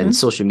modules and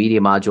social media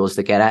modules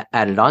that get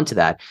added onto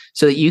that,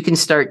 so that you can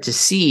start to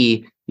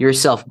see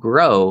yourself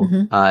grow,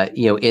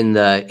 in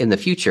the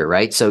future,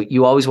 right? So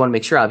you always want to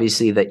make sure,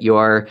 obviously, that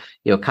you're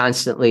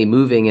constantly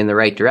moving in the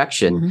right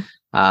direction.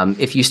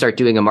 If you start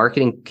doing a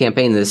marketing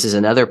campaign, this is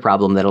another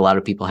problem that a lot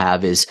of people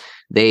have is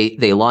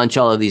they launch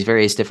all of these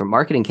various different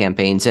marketing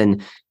campaigns,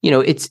 and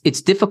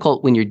it's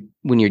difficult when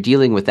you're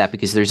dealing with that,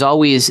 because there's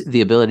always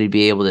the ability to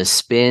be able to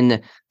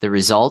spin the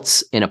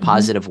results in a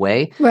positive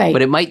way, Right.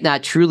 but it might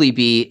not truly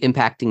be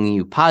impacting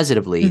you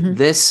positively.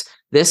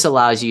 This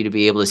allows you to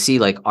be able to see,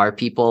 like, are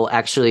people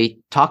actually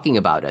talking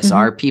about us?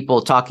 Are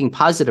people talking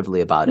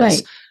positively about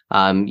us?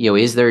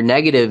 Is there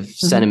negative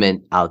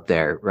sentiment out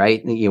there,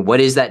 right? What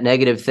is that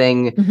negative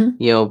thing,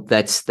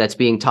 that's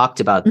being talked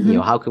about?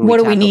 How can we, what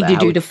do we need tackle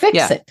to do to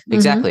fix it?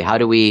 Exactly. How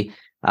do we,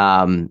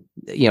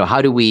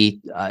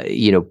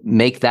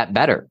 make that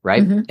better,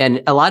 right?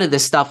 And a lot of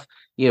this stuff,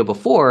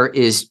 before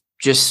is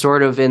just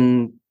sort of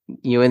in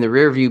the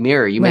rear view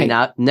mirror. You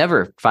may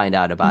never find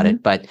out about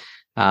it, but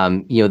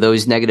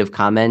those negative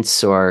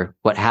comments or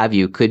what have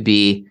you could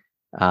be,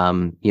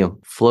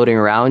 floating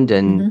around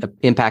and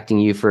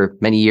impacting you for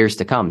many years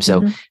to come.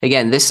 So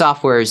again, this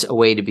software is a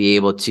way to be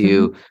able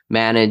to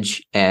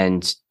manage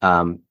and,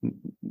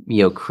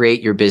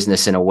 create your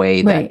business in a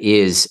way that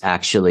is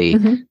actually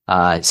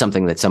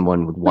something that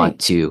someone would want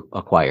to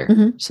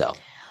acquire. So,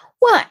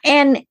 well,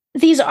 and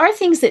these are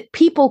things that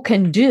people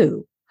can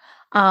do.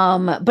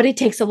 But it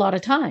takes a lot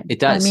of time. It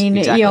does. I mean,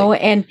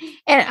 exactly.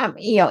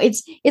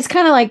 it's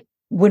kind of like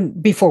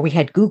before we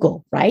had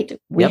Google, right?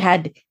 We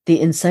had the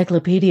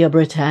Encyclopedia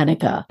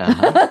Britannica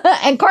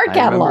and card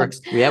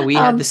catalogs. Yeah, we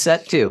had the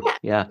set too.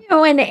 Yeah.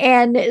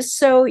 And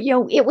so,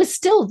 it was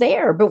still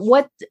there, but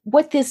what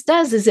this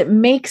does is it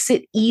makes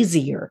it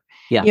easier.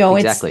 Yeah,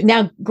 exactly. It's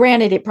now,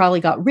 granted, it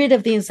probably got rid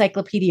of the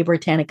Encyclopedia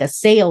Britannica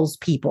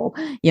salespeople,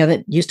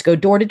 that used to go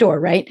door to door,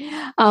 right?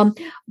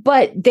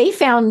 But they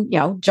found,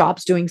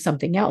 jobs doing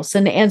something else.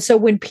 And so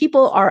when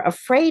people are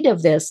afraid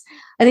of this,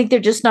 I think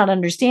they're just not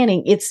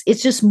understanding. It's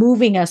just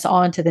moving us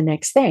on to the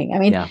next thing. I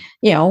mean,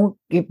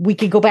 we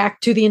could go back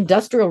to the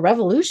Industrial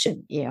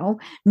Revolution.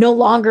 No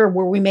longer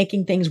were we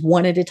making things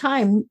one at a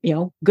time.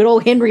 Good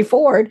old Henry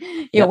Ford.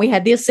 We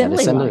had the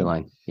assembly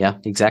line. Yeah,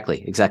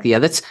 exactly. Yeah,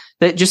 that's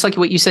just like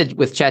what you said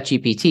with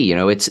ChatGPT.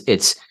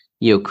 It's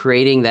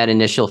creating that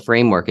initial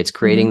framework. It's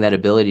creating that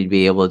ability to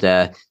be able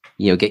to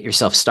get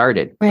yourself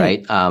started,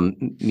 right?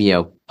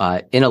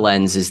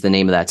 InnoLens is the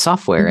name of that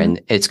software, and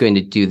it's going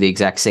to do the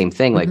exact same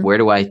thing. Like, where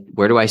do I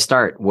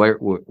start?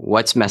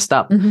 What's messed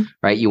up,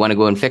 right? You want to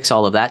go and fix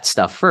all of that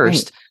stuff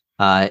first,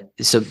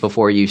 so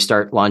before you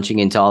start launching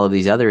into all of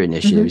these other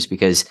initiatives,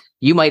 because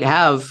you might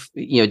have,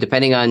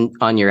 depending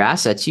on your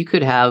assets, you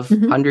could have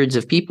hundreds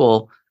of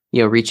people,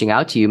 reaching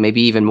out to you,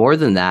 maybe even more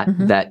than that,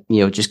 that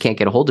just can't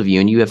get a hold of you,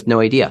 and you have no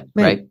idea,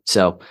 right?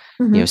 So,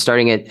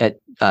 starting at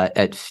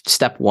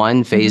step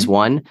one, phase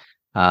one,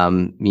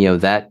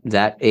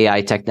 that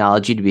AI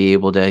technology to be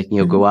able to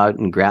go out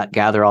and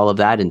gather all of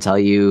that and tell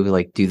you,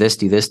 like, do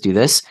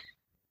this,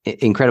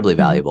 incredibly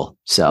valuable.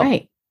 So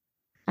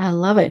I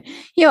love it.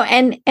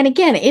 And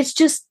again, it's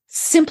just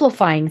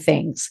simplifying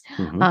things.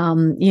 I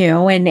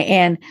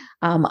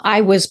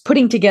was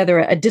putting together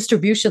a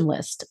distribution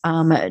list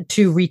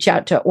to reach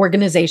out to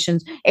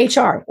organizations,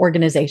 HR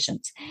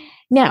organizations.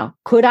 Now,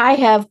 could I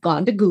have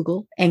gone to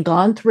Google and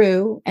gone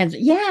through and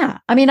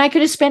I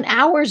could have spent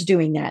hours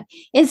doing that.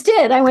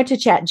 Instead, I went to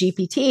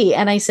ChatGPT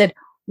and I said,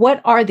 what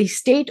are the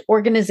state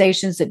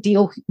organizations that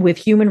deal with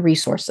human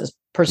resources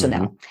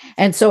personnel?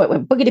 And so it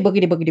went boogity,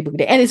 boogity, boogity,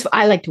 boogity. And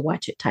I like to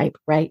watch it type,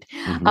 right?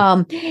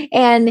 And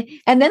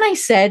then I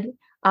said,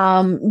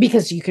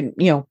 because you can,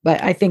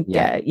 but I think,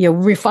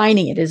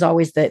 refining it is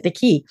always the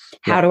key.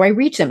 How do I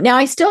reach them? Now,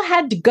 I still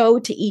had to go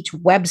to each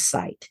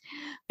website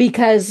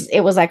because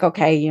it was like,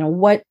 okay,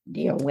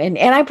 and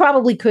I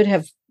probably could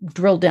have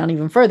drilled down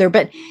even further,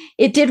 but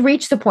it did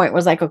reach the point where I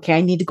was like, okay,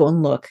 I need to go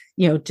and look,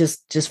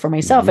 just for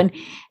myself.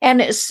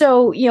 And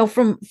so,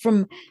 from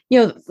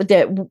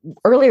the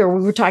earlier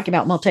we were talking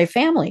about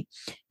multifamily,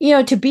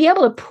 to be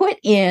able to put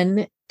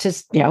in to,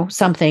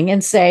 something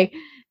and say,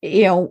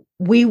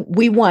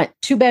 we want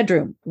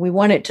 2-bedroom, we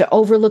want it to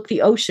overlook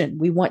the ocean,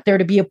 we want there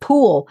to be a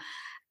pool.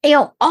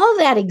 All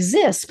that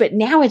exists, but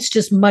now it's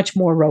just much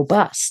more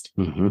robust.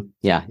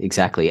 Yeah,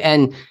 exactly.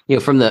 And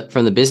from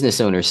the business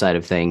owner side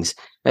of things,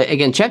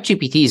 again,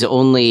 ChatGPT is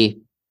only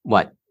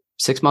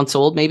 6 months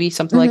old, maybe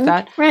something like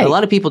that. Right. A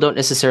lot of people don't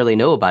necessarily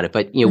know about it,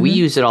 but we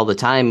use it all the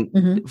time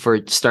for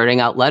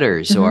starting out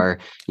letters or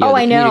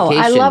I know.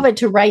 I love it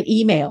to write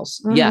emails.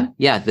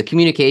 Yeah, the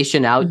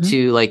communication out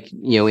to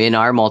in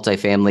our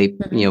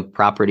multifamily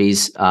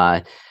properties.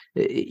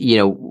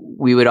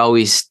 We would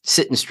always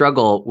sit and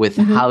struggle with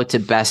how to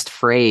best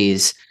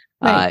phrase,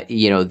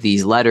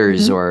 these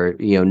letters or,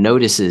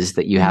 notices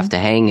that you have to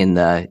hang in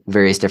the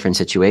various different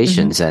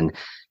situations. And,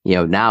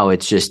 now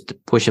it's just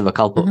push of a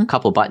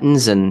couple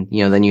buttons and,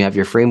 then you have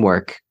your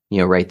framework,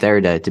 right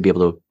there to be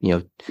able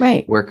to,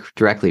 work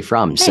directly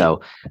from.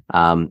 So,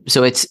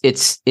 so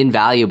it's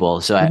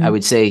invaluable. So I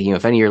would say,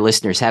 if any of your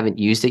listeners haven't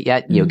used it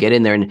yet, get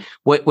in there. And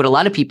what a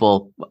lot of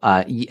people,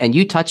 and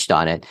you touched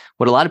on it,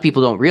 what a lot of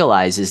people don't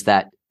realize is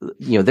that,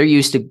 they're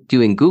used to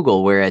doing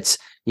Google where it's,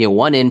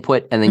 one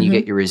input and then you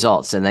get your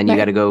results. And then you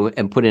got to go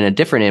and put in a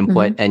different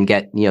input and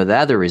get, the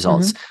other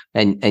results.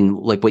 And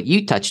like what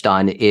you touched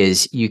on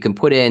is you can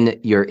put in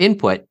your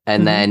input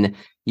and then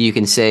you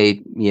can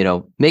say,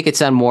 make it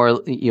sound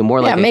more,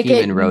 more like a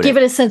human wrote it. Give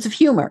it a sense of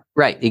humor.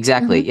 Right.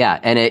 Exactly. Yeah.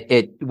 And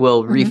it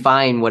will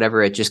refine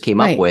whatever it just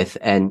came up with.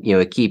 And,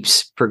 it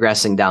keeps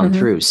progressing down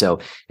through. So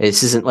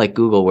this isn't like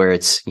Google where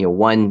it's,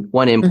 one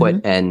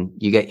input and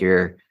you get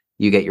your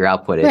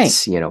output.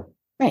 It's,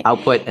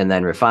 output and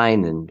then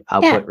refine and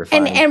output,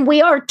 refine. And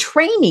we are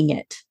training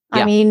it.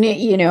 I mean,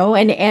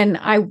 and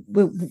I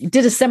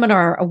did a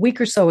seminar a week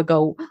or so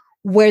ago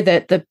where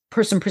the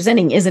person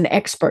presenting is an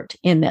expert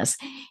in this.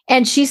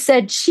 And she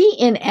said she,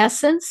 in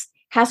essence,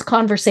 has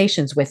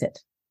conversations with it.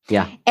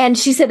 Yeah. And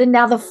she said, and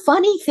now the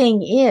funny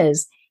thing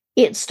is,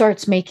 it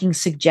starts making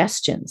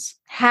suggestions.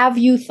 Have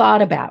you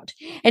thought about?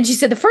 And she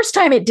said the first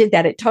time it did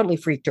that, it totally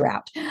freaked her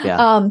out.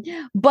 Yeah.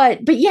 But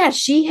yeah,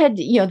 she had,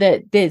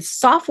 the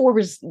software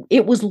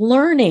was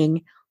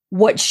learning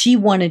what she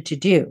wanted to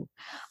do.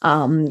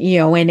 And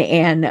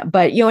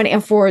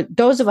for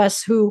those of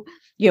us who,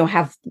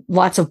 have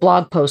lots of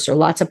blog posts or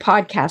lots of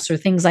podcasts or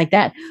things like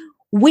that,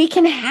 we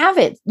can have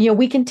it,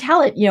 we can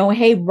tell it,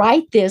 hey,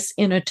 write this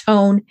in a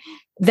tone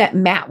that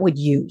Matt would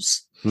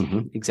use.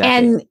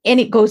 Exactly. And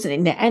it goes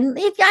in, and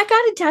I got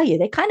to tell you,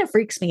 that kind of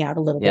freaks me out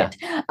a little bit.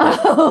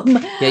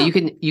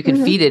 You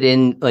can feed it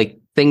in like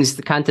things,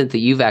 the content that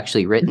you've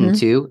actually written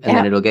too, and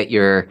then it'll get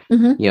your,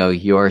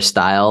 your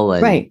style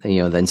and,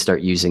 then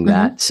start using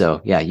that.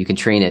 So you can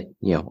train it,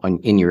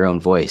 in your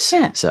own voice.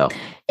 Yeah. So,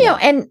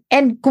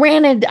 and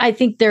granted, I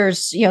think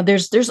there's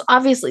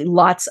obviously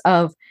lots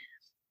of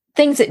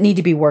things that need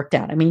to be worked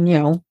out. I mean,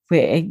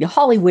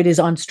 Hollywood is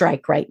on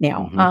strike right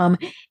now.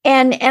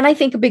 And I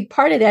think a big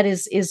part of that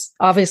is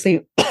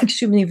obviously,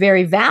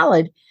 very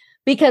valid,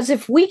 because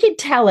if we could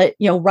tell it,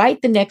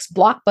 write the next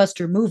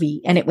blockbuster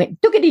movie and it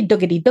went doogity,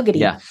 doogity,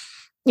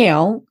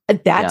 doogity,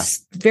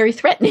 that's very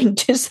threatening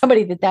to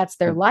somebody that's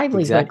their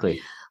livelihood.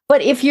 Exactly.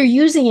 But if you're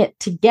using it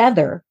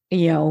together,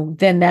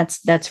 then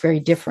that's very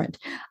different.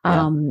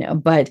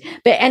 But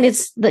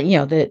it's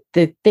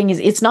the thing is,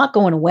 it's not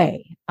going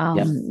away. On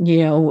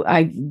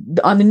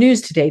the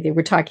news today, they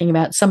were talking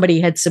about somebody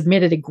had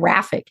submitted a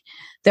graphic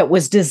that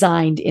was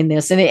designed in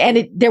this,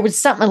 and there was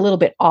something a little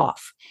bit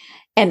off.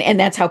 And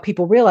that's how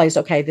people realized,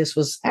 okay, this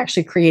was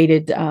actually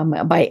created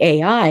by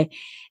AI.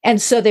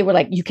 And so they were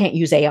like, you can't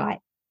use AI.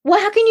 Well,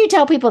 how can you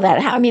tell people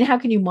that? How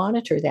can you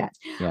monitor that?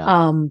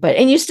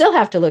 And you still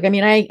have to look. I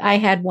mean, I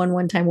had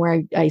one time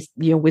where I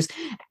was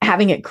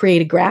having it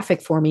create a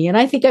graphic for me. And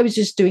I think I was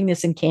just doing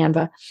this in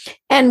Canva.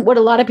 And what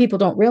a lot of people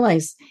don't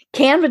realize,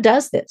 Canva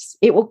does this.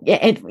 It will,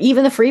 and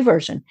even the free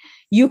version,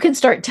 you can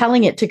start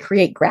telling it to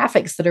create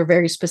graphics that are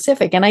very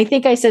specific. And I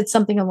think I said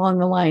something along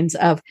the lines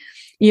of,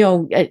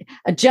 a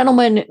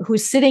gentleman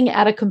who's sitting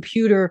at a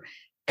computer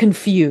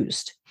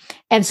confused.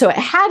 And so it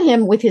had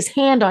him with his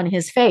hand on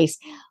his face.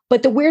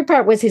 But the weird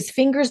part was his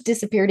fingers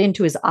disappeared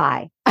into his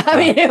eye. I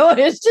mean, it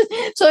was just,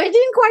 so I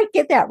didn't quite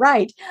get that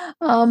right.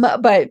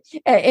 But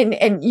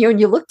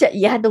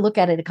you had to look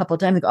at it a couple of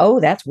times. Like, oh,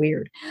 that's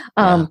weird.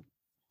 So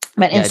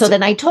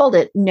then I told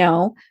it,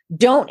 no,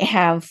 don't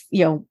have,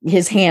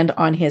 his hand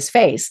on his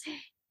face.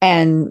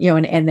 And, so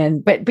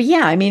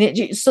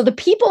the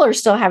people are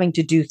still having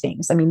to do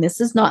things. I mean,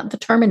 this is not the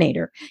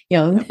Terminator,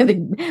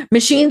 the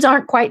machines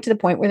aren't quite to the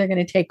point where they're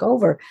going to take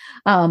over.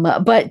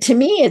 But to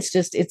me, it's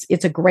just,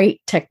 it's a great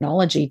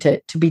technology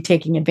to be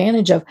taking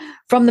advantage of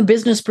from the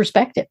business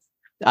perspective.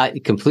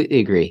 I completely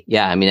agree.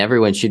 Yeah. I mean,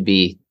 everyone should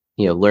be,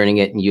 learning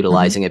it and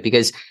utilizing it,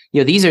 because,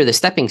 these are the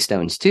stepping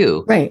stones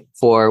too, right,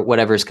 for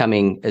whatever's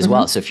coming as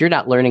well. So if you're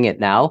not learning it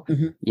now,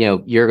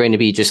 you're going to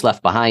be just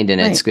left behind, and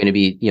it's going to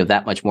be,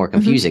 that much more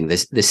confusing.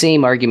 The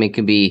same argument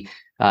can be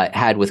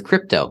had with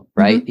crypto,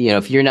 right?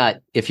 If you're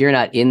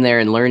not in there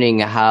and learning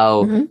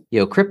how,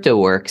 crypto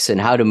works and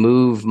how to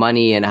move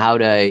money and how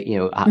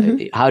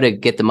to, how to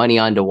get the money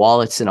onto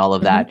wallets and all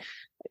of that,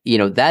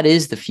 that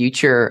is the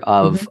future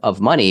of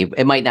money.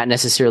 It might not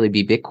necessarily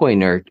be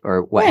Bitcoin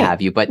or what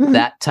have you, but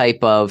that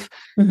type of,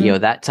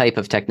 that type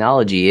of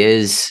technology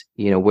is,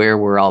 where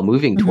we're all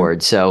moving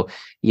towards. So,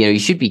 you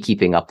should be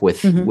keeping up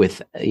with,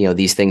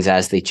 these things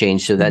as they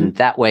change. So then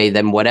that way,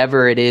 then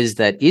whatever it is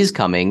that is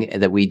coming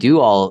that we do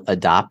all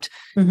adopt,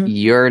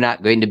 you're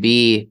not going to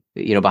be,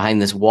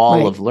 behind this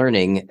wall of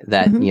learning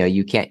that,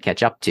 you can't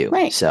catch up to.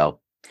 Right. So,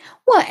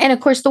 well, and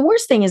of course, the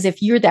worst thing is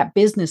if you're that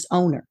business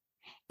owner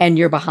and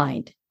you're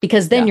behind,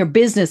 because then your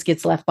business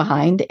gets left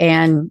behind,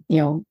 and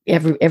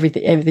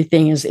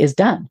everything is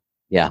done.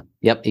 Yeah.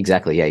 Yep.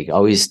 Exactly. Yeah. You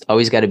always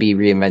got to be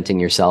reinventing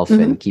yourself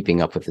and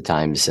keeping up with the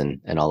times and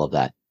all of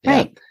that. Yeah.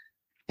 Right.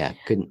 Yeah.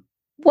 Couldn't.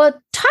 Well,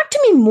 talk to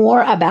me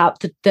more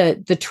about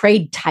the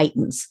Trade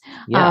Titans.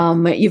 Yeah.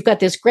 You've got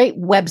this great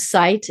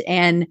website,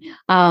 and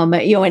it's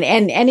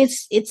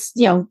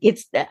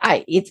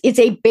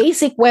a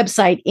basic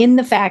website in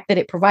the fact that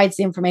it provides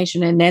the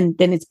information, and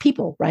then it's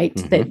people, right,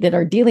 that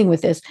are dealing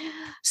with this.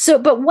 So,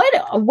 but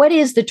what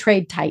is the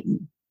Trade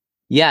Titan?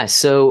 Yeah.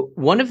 So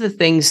one of the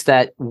things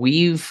that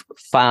we've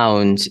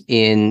found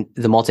in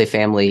the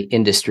multifamily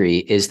industry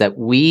is that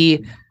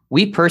we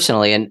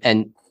personally,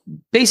 and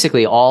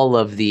basically all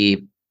of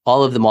the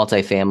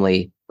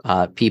multifamily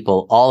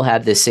people all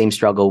have this same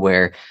struggle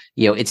where,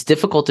 it's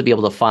difficult to be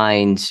able to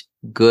find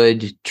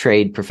good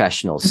trade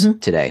professionals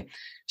today.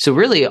 So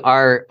really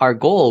our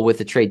goal with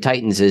the Trade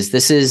Titans is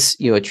this is,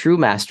 a true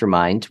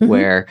mastermind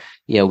where,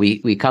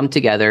 we come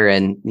together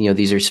and,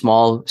 these are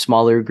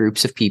smaller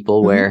groups of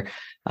people where,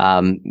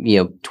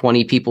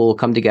 20 people will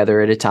come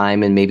together at a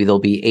time, and maybe there'll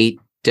be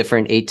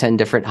 10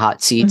 different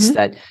hot seats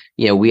that,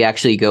 we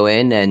actually go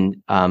in and,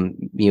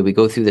 we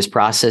go through this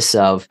process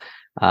of,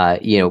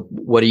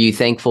 what are you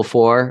thankful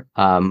for?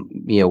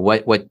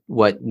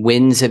 What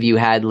wins have you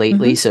had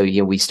lately? So,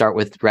 we start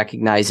with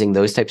recognizing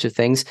those types of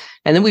things.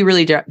 And then we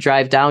really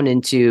drive down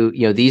into,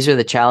 these are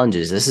the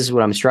challenges. This is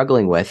what I'm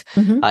struggling with.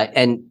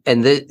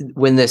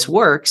 When this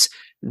works,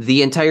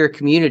 the entire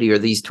community or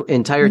these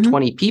entire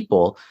 20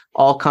 people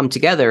all come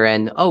together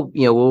and,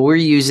 we're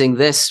using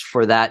this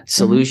for that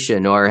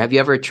solution, or have you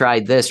ever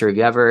tried this? Or have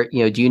you ever,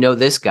 do you know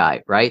this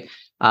guy? Right.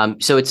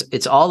 So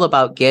it's all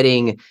about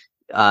getting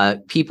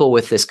people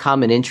with this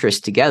common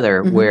interest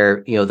together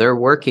where, they're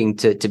working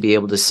to be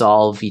able to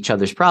solve each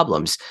other's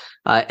problems.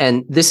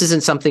 And this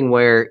isn't something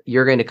where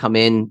you're going to come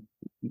in,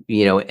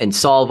 and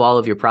solve all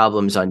of your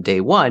problems on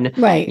day one.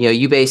 Right.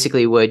 You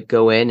basically would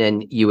go in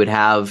and you would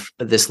have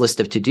this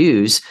list of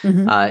to-dos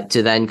to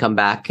then come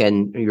back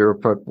and you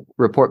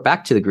report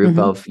back to the group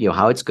of,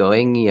 how it's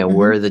going,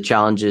 where the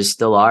challenges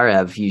still are.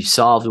 Have you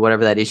solved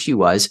whatever that issue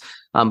was?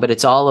 But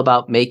it's all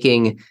about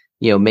making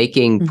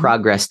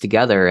progress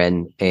together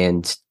and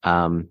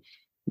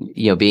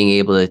being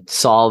able to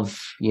solve,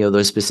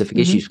 those specific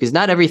issues, because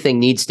not everything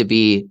needs to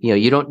be,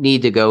 you don't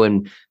need to go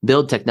and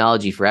build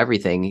technology for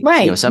everything.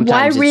 Right.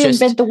 Sometimes why it's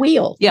reinvent the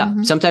wheel? Yeah.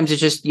 Sometimes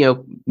it's just,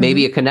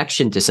 maybe a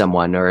connection to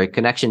someone or a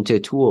connection to a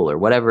tool or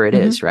whatever it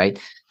is. Right.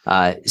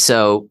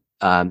 So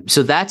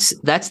that's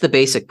the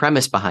basic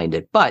premise behind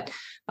it. But,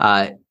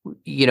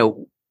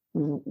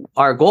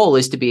 our goal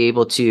is to be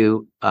able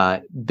to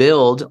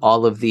build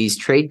all of these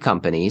trade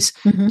companies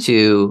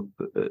to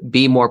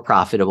be more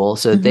profitable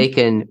so that they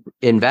can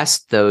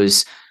invest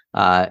those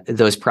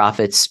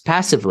profits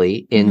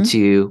passively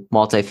into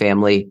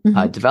multifamily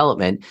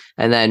development.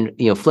 And then,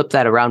 flip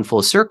that around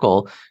full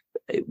circle.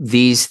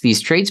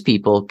 These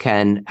tradespeople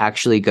can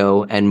actually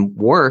go and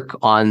work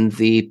on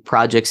the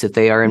projects that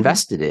they are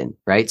invested in,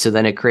 right? So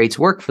then it creates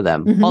work for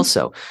them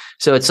also.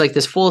 So it's like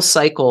this full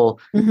cycle,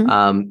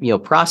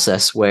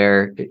 process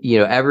where,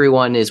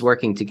 everyone is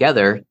working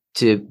together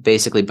to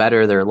basically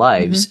better their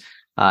lives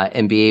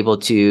and be able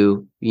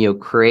to,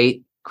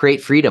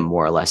 create freedom,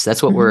 more or less.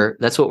 That's what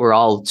we're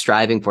all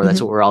striving for.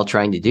 That's what we're all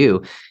trying to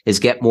do, is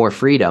get more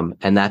freedom.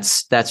 And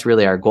that's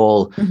really our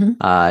goal,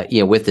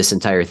 with this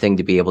entire thing,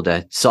 to be able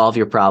to solve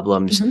your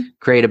problems,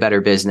 create a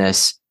better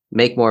business,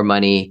 make more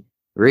money,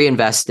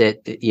 reinvest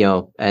it,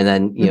 and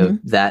then,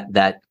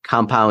 that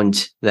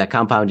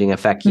compounding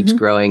effect keeps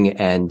growing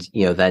and,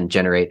 then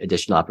generate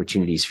additional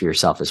opportunities for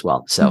yourself as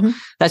well. So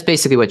that's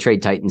basically what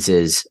Trade Titans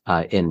is,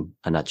 in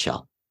a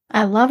nutshell.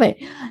 I love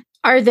it.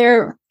 Are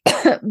there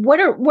what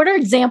are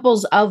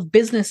examples of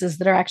businesses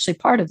that are actually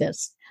part of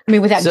this? I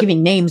mean, without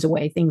giving names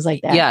away, things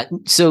like that. Yeah.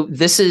 So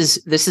this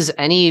is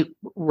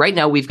right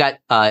now we've got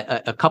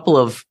a couple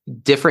of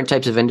different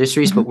types of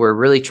industries, but we're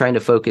really trying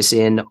to focus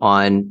in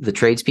on the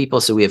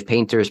tradespeople. So we have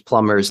painters,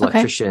 plumbers,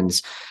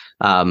 electricians.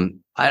 I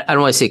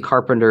don't want to say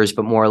carpenters,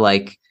 but more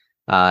like,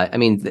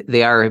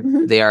 they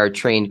are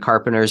trained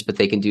carpenters, but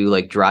they can do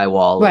like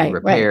drywall and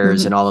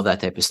repairs and all of that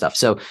type of stuff.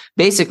 So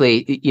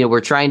basically, we're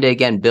trying to,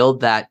 again,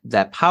 build that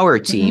power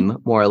team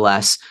more or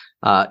less,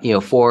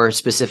 for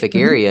specific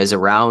areas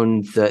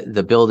around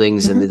the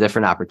buildings and the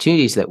different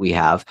opportunities that we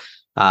have,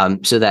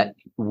 so that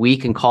we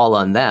can call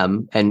on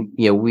them. And,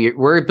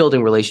 we're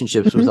building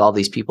relationships with all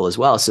these people as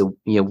well. So,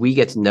 we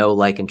get to know,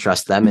 like, and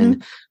trust them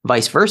and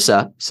vice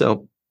versa.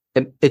 So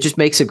it just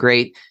makes a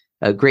great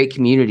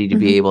community to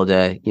be able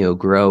to,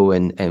 grow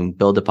and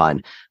build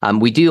upon.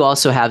 We do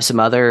also have some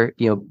other,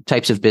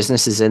 types of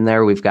businesses in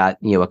there. We've got,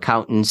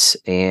 accountants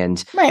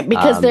and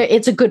because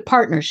it's a good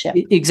partnership.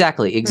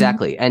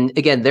 Exactly. And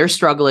again, they're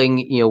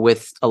struggling,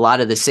 with a lot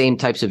of the same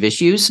types of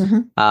issues.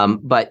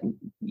 But,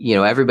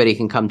 everybody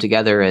can come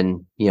together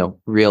and,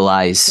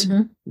 realize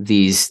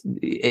these,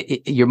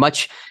 you're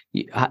much,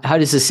 how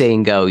does the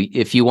saying go?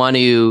 If you want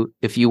to,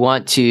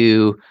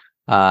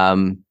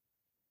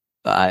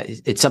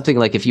 it's something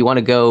like, if you want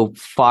to go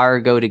far,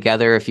 go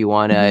together. If you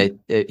want to,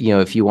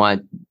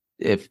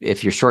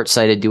 if you're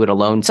short-sighted, do it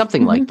alone,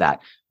 something like that.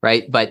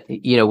 Right. But,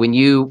 when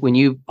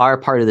you are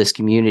part of this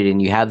community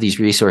and you have these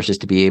resources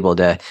to be able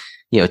to,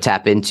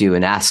 tap into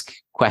and ask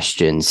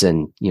questions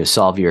and,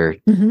 solve your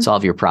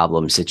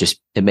problems,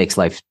 it makes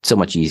life so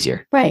much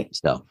easier. Right.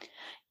 So,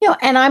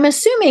 and I'm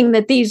assuming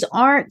that these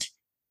aren't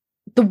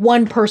the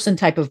one person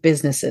type of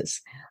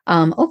businesses.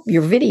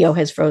 Your video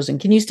has frozen.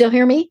 Can you still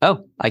hear me?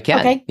 Oh, I can.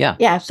 Okay. Yeah.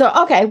 Yeah. So,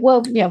 okay.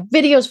 Well,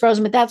 video's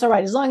frozen, but that's all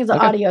right. As long as the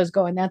audio is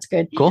going, that's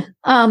good. Cool.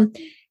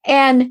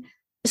 And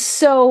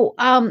so,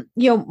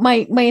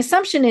 my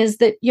assumption is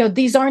that,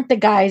 these aren't the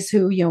guys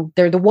who,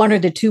 they're the one or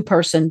the two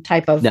person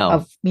type of,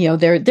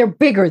 they're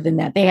bigger than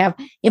that. They have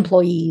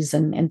employees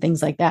and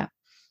things like that.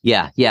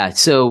 Yeah, yeah.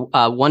 So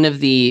one of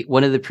the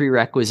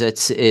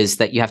prerequisites is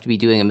that you have to be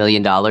doing $1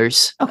 million,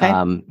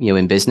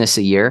 in business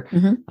a year.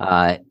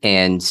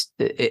 And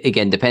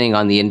again, depending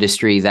on the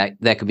industry, that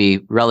could be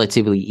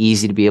relatively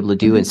easy to be able to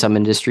do in some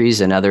industries,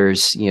 and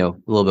others, a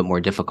little bit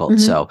more difficult.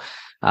 So,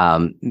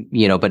 but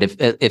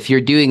if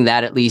you're doing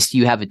that, at least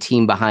you have a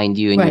team behind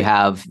you, and you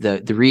have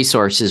the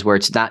resources where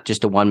it's not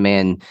just a one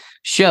man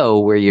show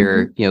where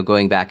you're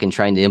going back and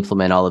trying to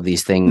implement all of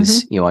these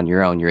things on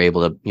your own. You're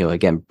able to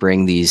again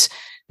bring these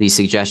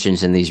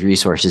suggestions and these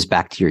resources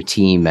back to your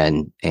team,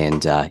 and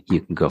you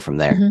can go from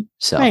there.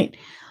 So right.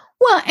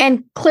 Well,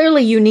 and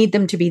clearly you need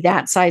them to be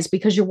that size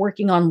because you're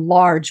working on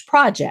large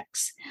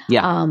projects.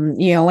 Yeah.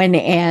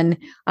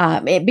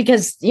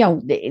 Because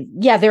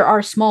there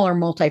are smaller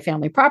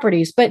multifamily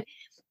properties, but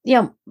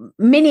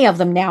many of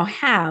them now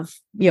have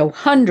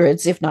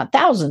hundreds, if not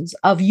thousands,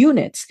 of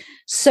units.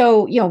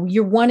 So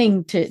you're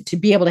wanting to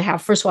be able to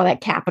have, first of all,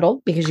 that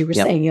capital, because you were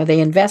saying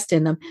they invest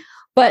in them,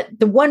 but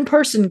the one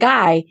person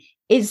guy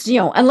is,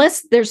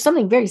 unless there's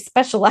something very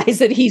specialized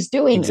that he's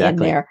doing in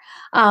there,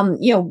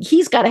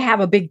 he's got to have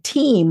a big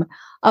team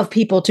of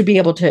people to be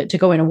able to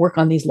go in and work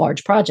on these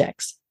large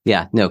projects.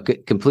 Yeah, no,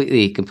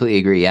 completely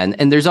agree.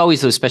 And there's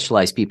always those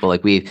specialized people.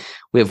 Like we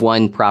have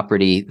one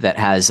property that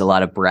has a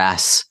lot of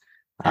brass,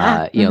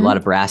 a lot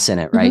of brass in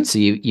it, right? So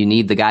you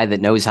need the guy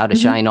that knows how to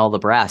shine all the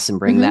brass and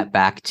bring that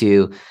back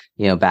to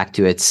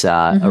its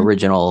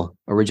original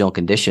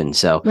condition.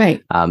 So,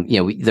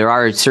 there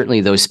are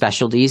certainly those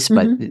specialties,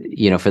 but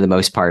for the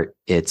most part,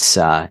 it's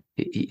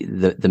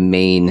the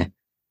main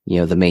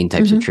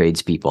types of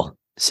tradespeople.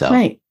 So,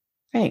 right.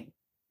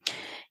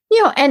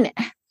 And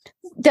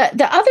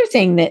the other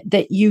thing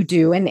that you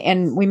do,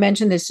 and we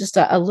mentioned this just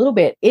a little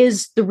bit,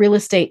 is the real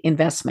estate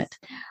investment.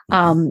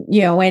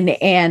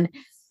 And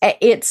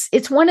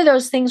it's one of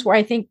those things where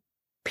I think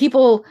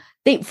people,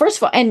 first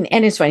of all, and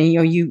it's funny,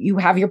 you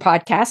have your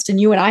podcast, and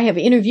you and I have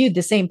interviewed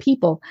the same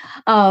people,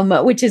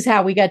 which is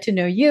how we got to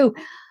know you.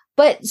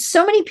 But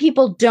so many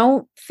people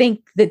don't think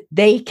that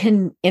they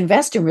can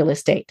invest in real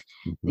estate.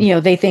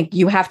 They think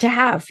you have to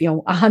have,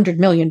 $100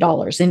 million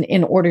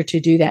in order to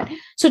do that.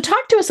 So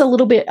talk to us a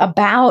little bit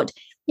about,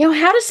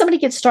 how does somebody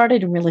get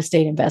started in real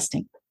estate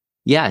investing?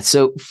 Yeah.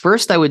 So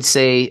first I would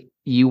say,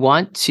 you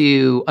want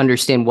to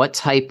understand what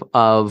type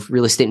of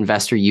real estate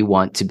investor you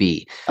want to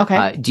be.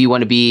 Okay. Do you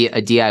want to be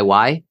a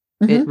DIY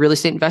real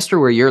estate investor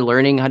where you're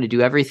learning how to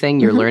do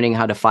everything? You're learning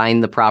how to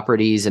find the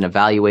properties and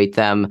evaluate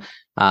them.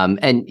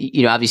 And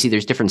obviously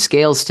there's different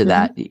scales to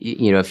that.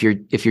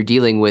 If you're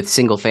dealing with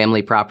single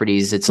family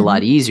properties, it's a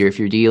lot easier. If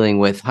you're dealing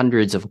with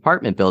hundreds of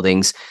apartment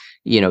buildings,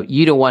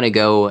 you don't want to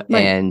go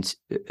and,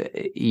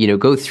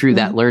 go through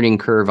that learning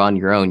curve on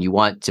your own. You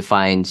want to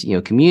find,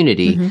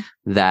 community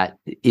that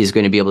is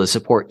going to be able to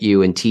support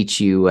you and teach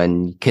you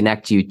and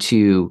connect you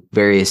to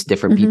various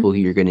different people who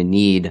you're going to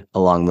need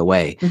along the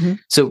way.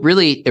 So it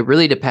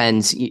really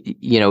depends,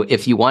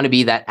 if you want to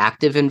be that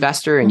active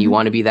investor and you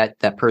want to be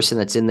that person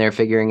that's in there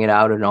figuring it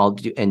out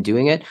and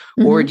doing it,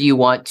 or do you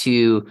want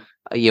to,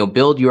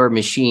 build your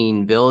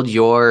machine, build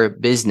your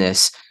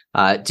business,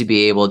 to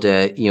be able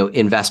to,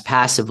 invest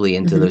passively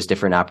into those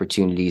different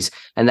opportunities.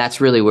 And that's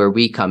really where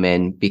we come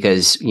in,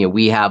 because,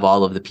 we have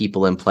all of the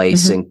people in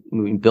place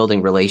and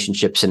building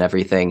relationships and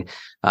everything,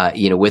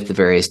 with the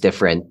various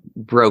different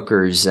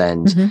brokers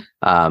and,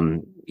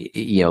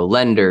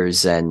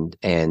 lenders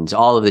and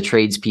all of the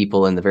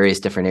tradespeople in the various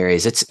different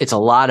areas. It's a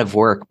lot of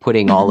work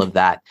putting all of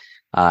that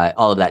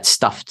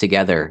stuff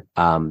together.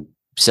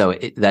 So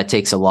that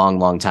takes a long,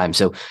 long time.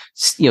 So,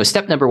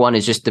 step number one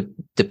is just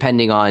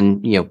depending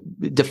on,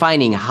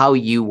 defining how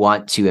you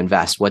want to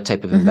invest, what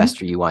type of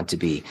investor you want to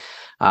be.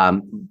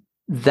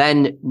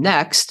 Then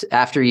next,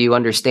 after you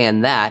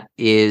understand that,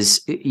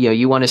 is,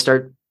 you want to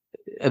start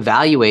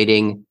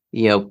evaluating,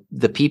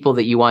 the people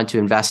that you want to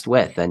invest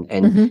with, and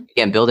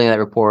again, building that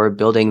rapport,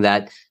 building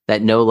that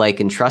know, like,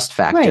 and trust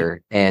factor.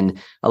 Right. And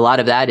a lot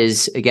of that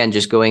is, again,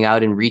 just going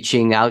out and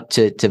reaching out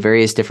to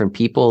various different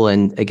people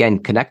and, again,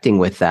 connecting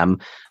with them.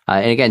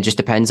 And again, just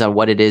depends on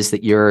what it is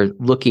that you're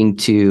looking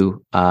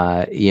to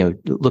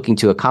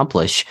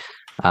accomplish.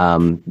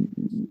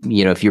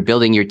 If you're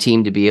building your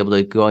team to be able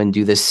to go and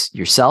do this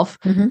yourself,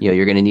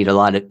 you're going to need a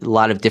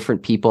lot of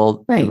different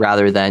people,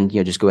 rather than,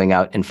 just going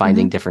out and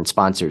finding different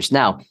sponsors.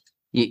 Now,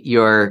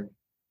 your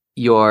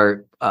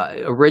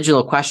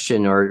original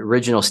question or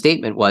original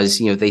statement was,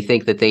 they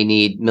think that they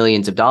need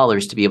millions of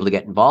dollars to be able to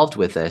get involved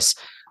with this.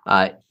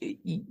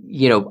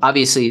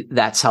 Obviously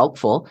that's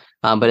helpful,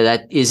 but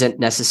that isn't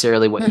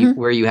necessarily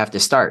where you have to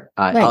start.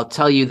 I'll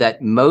tell you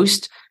that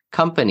most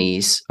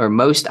companies or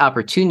most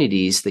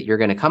opportunities that you're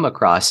going to come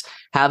across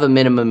have a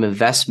minimum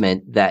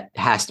investment that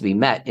has to be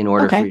met in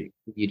order for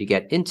you to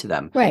get into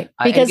them. Right.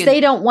 Because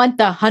they don't want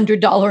the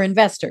 $100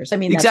 investors. I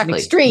mean, that's an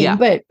extreme,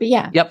 but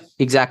yeah. Yep,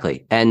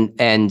 exactly. And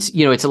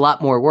it's a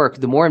lot more work.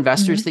 The more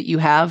investors that you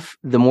have,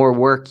 the more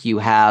work you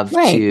have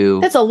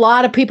to. That's a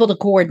lot of people to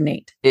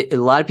coordinate. A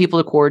lot of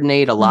people to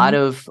coordinate, a lot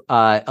of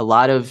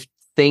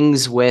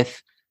things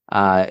with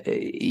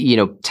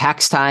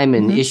tax time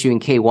and issuing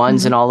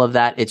K-1s and all of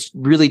that. It's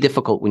really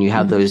difficult when you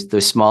have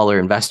those smaller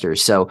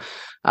investors. So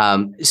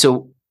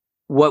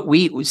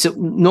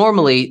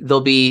normally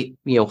there'll be,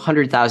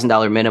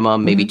 $100,000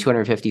 minimum, maybe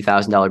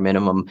 $250,000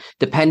 minimum,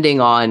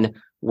 depending on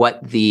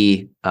what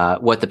the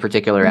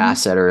particular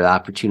asset or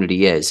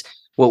opportunity is.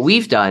 What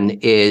we've done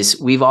is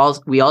we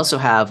also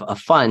have a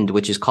fund,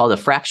 which is called a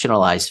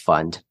fractionalized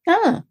fund.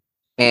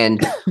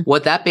 And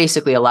what that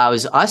basically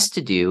allows us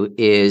to do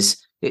is,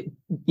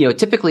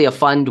 typically a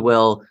fund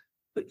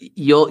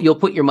you'll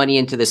put your money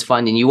into this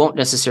fund and you won't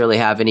necessarily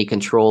have any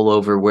control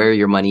over where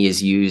your money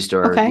is used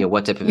or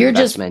what type of investments. You're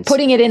just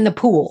putting it in the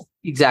pool.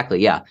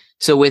 Exactly. Yeah.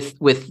 So with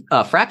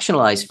a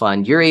fractionalized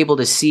fund, you're able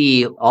to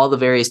see all the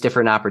various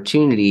different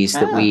opportunities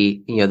that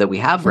we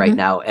have right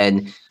now.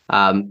 And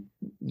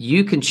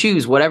you can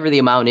choose whatever the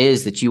amount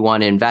is that you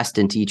want to invest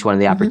into each one of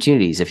the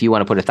opportunities. If you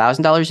want to put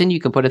 $1,000 in, you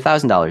can put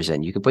 $1,000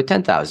 in. You can put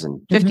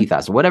 10,000,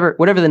 50,000,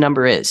 whatever the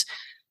number is.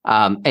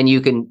 And you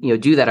can,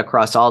 do that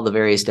across all the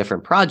various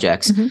different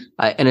projects.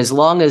 And as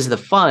long as the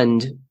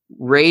fund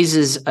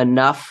raises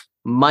enough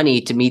money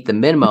to meet the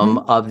minimum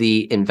of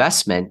the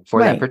investment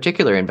for that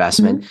particular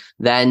investment,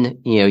 then,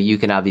 you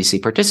can obviously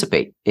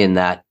participate in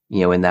that,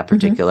 in that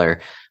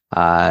particular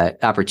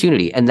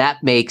opportunity. And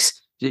that makes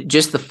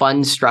just the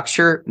fund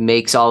structure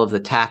makes all of the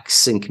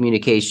tax and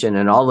communication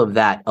and all of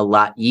that a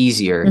lot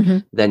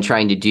easier than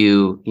trying to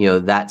do,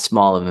 that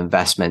small of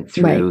investment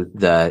through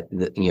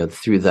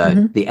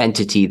the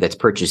entity that's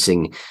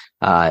purchasing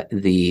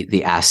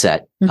the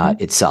asset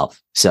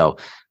itself. So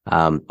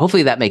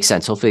hopefully that makes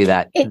sense. Hopefully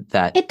that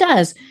it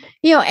does.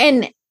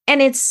 And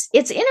it's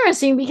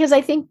interesting because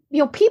I think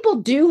people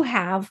do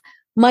have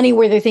money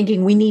where they're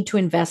thinking we need to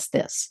invest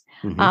this.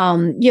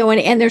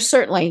 And there's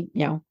certainly,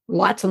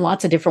 lots and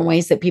lots of different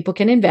ways that people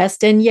can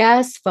invest. And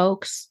yes,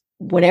 folks,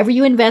 whatever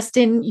you invest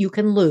in, you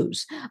can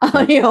lose.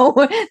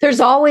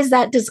 There's always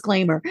that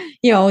disclaimer.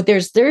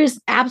 There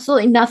is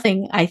absolutely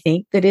nothing, I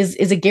think, that is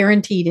a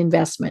guaranteed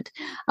investment.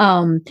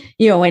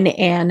 We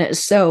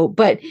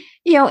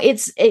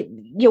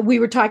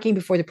were talking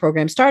before the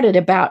program started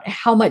about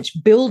how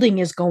much building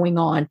is going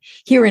on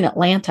here in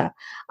Atlanta.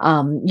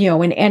 And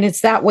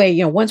it's that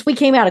way, once we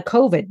came out of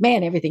COVID,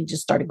 man, everything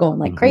just started going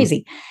like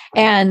crazy.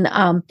 And,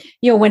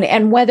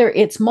 and whether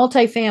it's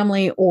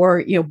multifamily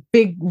or,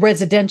 big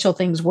residential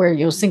things where,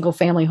 single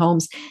family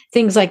homes,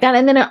 things like that.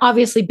 And then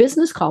obviously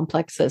business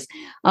complexes,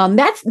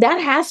 that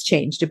has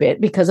changed a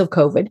bit because of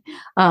COVID,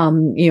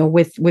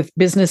 with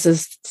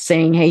businesses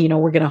saying, hey,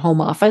 we're going to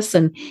home office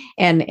and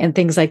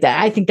things like that.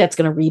 I think that's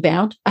going to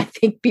rebound. I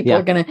think people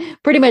are going to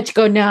pretty much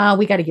go, no,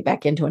 we got to get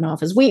back into an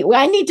office.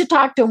 I need to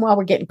talk to them while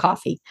we're getting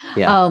coffee.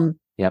 Yeah.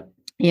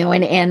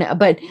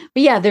 But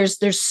yeah,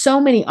 there's so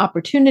many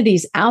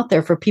opportunities out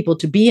there for people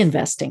to be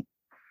investing.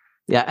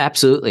 Yeah,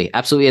 absolutely.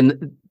 Absolutely.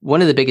 And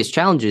one of the biggest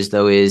challenges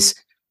though is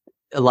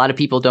a lot of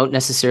people don't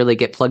necessarily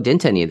get plugged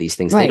into any of these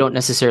things. They don't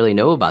necessarily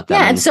know about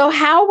them. Yeah. And so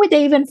how would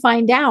they even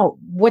find out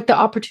what the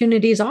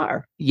opportunities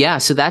are? Yeah.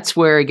 So that's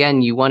where,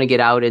 again, you want to get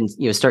out and,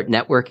 start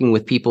networking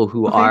with people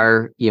who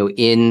are,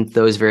 in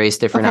those various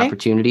different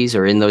opportunities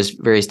or in those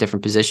various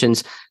different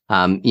positions.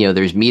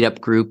 There's meetup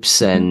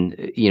groups and,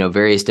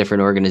 various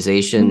different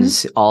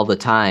organizations all the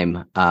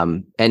time.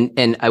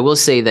 And I will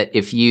say that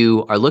if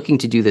you are looking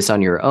to do this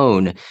on your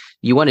own,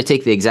 you want to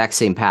take the exact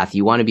same path.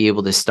 You want to be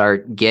able to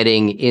start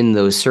getting in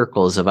those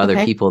circles of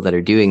other people that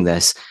are doing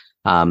this.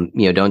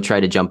 Don't try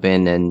to jump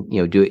in and,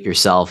 do it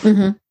yourself,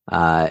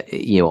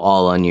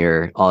 all on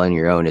your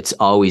own. It's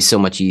always so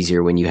much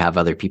easier when you have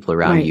other people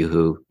around you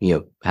who,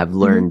 have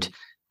learned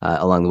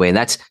along the way. And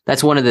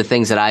that's one of the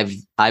things that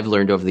I've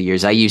learned over the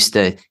years. I used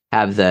to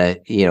have the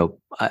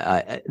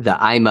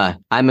I'm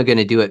a going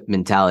to do it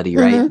mentality,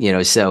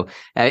 right? So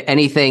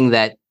anything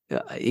that,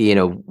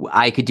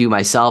 I could do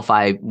myself,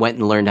 I went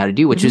and learned how to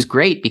do, which is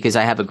great because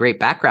I have a great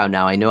background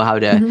now. I know how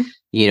to,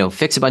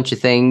 fix a bunch of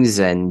things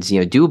and,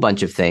 do a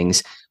bunch of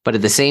things. But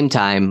at the same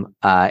time,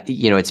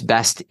 it's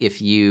best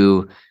if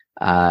you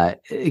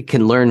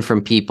can learn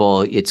from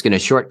people. It's going to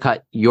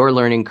shortcut your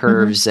learning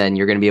curves and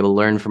you're going to be able to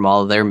learn from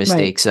all of their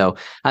mistakes. So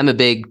I'm a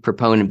big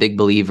proponent, big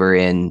believer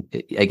in,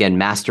 again,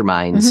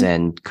 masterminds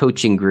and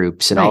coaching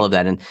groups and all of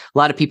that. And a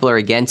lot of people are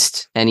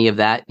against any of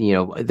that.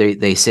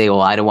 They say,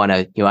 well, I don't want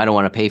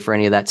to pay for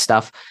any of that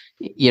stuff.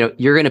 You're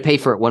going to pay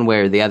for it one way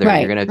or the other.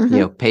 You're going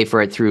to, pay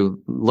for it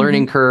through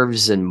learning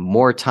curves and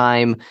more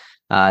time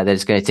that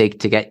it's going to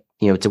take to get,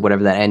 to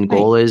whatever that end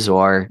goal is,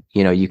 or,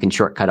 you can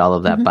shortcut all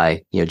of that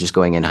by, just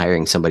going and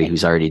hiring somebody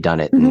who's already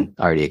done it and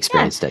already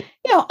experienced it.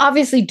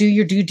 Obviously do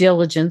your due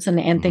diligence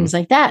and things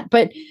like that.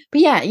 But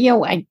yeah,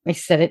 I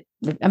said it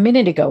a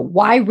minute ago,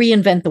 why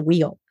reinvent the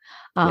wheel?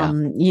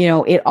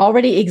 It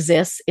already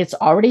exists. It's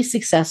already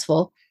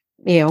successful,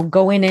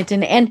 go in it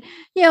and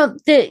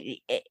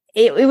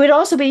it would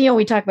also be,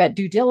 we talk about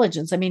due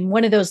diligence. I mean,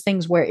 one of those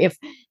things where if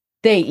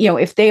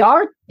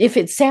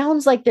it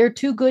sounds like they're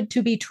too good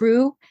to be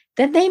true,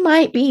 then they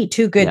might be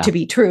too good to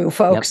be true,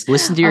 folks.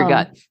 Listen to your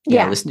gut.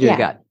 Listen to your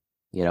gut.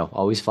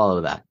 Always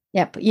follow that.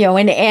 Yep.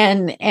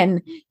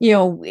 And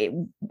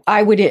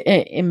I would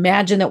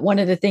imagine that one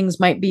of the things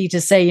might be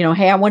to say,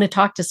 hey, I want to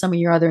talk to some of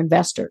your other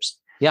investors.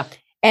 Yeah.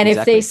 And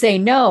exactly. If they say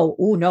no,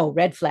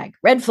 red flag.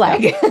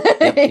 Yeah.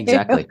 Yep,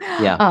 exactly.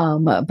 Yeah.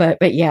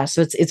 But yeah,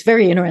 so it's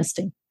very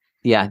interesting.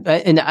 Yeah.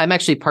 And I'm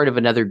actually part of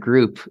another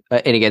group.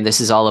 And again,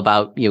 this is all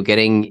about,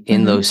 getting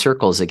in those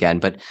circles again,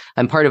 but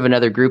I'm part of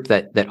another group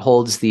that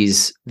holds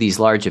these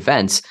large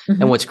events.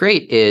 And what's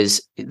great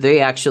is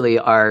they actually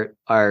are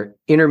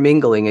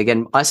intermingling,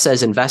 again, us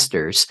as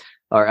investors,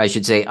 or I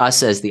should say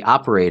us as the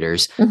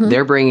operators.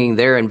 They're bringing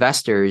their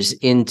investors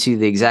into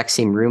the exact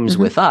same rooms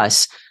with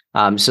us.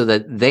 So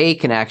that they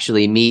can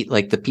actually meet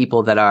like the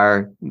people that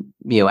are,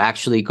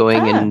 actually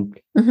going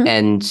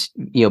and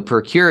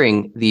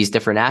procuring these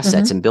different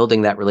assets and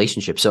building that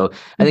relationship. So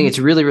I think it's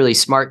really, really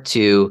smart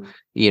to,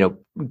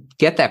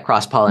 get that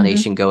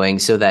cross-pollination going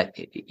so that,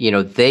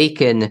 they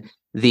can,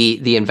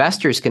 the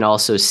investors can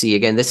also see,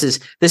 again, this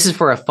is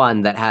for a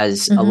fund that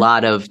has a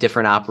lot of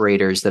different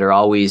operators that are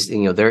always,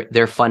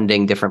 they're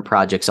funding different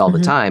projects all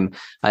the time.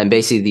 And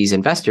basically these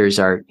investors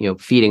are,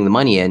 feeding the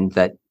money in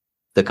that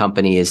the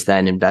company is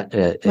then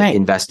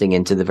investing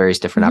into the various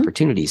different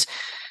opportunities.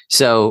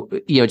 So,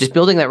 just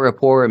building that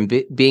rapport and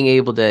being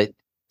able to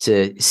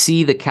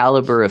see the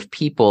caliber of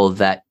people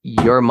that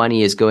your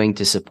money is going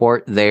to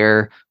support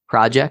their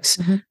projects,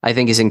 I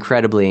think is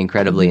incredibly,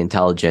 incredibly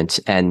intelligent.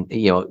 And,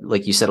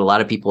 like you said, a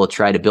lot of people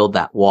try to build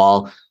that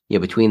wall,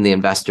 between the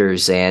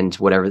investors and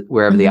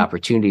wherever the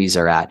opportunities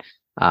are at.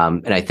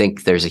 And I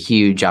think there's a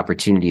huge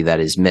opportunity that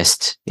is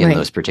missed in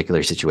those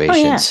particular situations. Oh,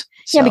 yeah. So,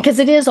 yeah, because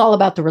it is all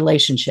about the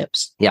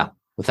relationships. Yeah,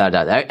 without a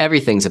doubt.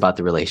 Everything's about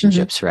the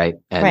relationships, right?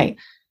 And,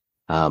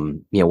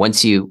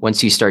 once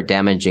you start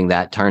damaging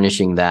that,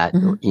 tarnishing that,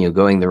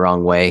 going the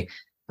wrong way,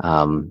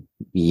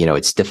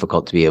 it's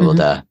difficult to be able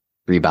to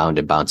rebound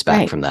and bounce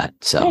back from that.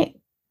 So. Right.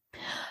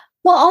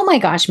 Well, oh my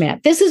gosh,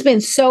 Matt, this has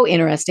been so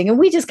interesting. And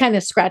we just kind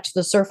of scratched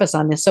the surface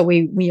on this. So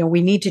we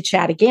need to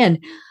chat again.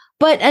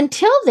 But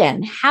until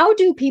then, how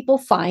do people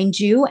find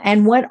you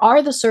and what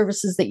are the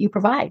services that you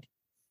provide?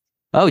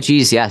 Oh,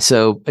 geez. Yeah.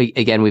 So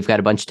again, we've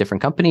got a bunch of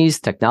different companies,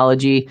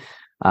 technology.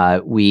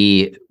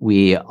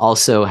 We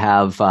also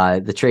have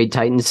the Trade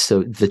Titans.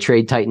 So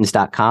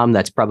thetradetitans.com.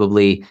 That's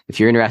probably, if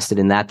you're interested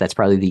in that, that's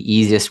probably the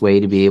easiest way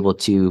to be able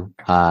to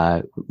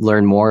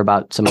learn more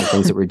about some of the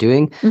things that we're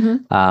doing.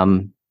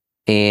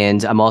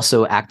 And I'm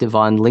also active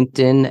on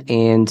LinkedIn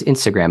and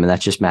Instagram, and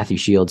that's just Matthew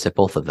Shields at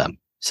both of them.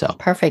 So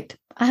perfect.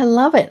 I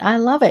love it. I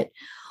love it.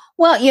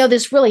 Well,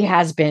 this really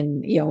has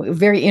been,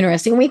 very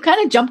interesting. We've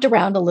kind of jumped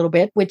around a little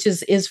bit, which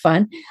is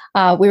fun.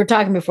 We were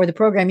talking before the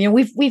program,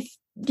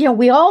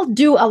 we all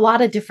do a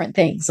lot of different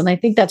things. And I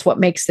think that's what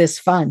makes this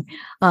fun,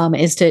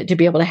 is to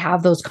be able to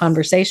have those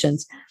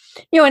conversations,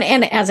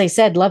 and as I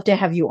said, love to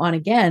have you on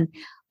again.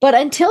 But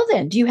until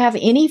then, do you have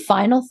any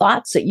final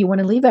thoughts that you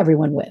want to leave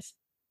everyone with?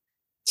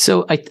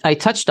 So I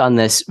touched on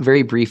this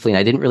very briefly, and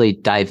I didn't really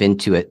dive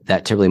into it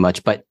that terribly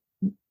much, but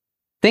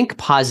think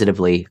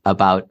positively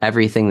about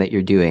everything that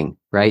you're doing,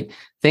 right?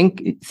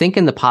 Think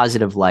in the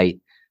positive light.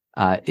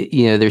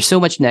 There's so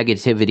much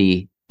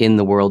negativity in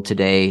the world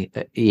today.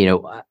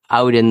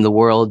 Out in the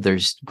world,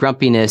 there's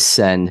grumpiness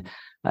and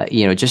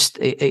just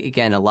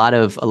again a lot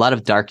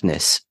of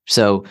darkness.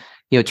 So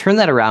turn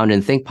that around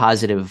and think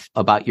positive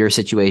about your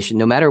situation.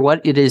 No matter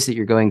what it is that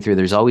you're going through,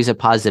 there's always a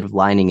positive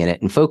lining in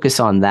it, and focus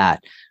on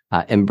that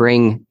and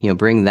bring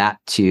that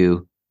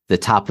to the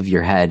top of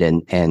your head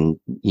and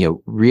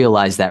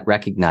realize that,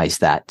 recognize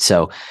that.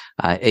 So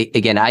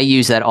again, I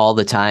use that all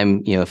the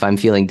time. If I'm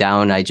feeling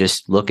down, I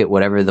just look at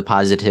whatever the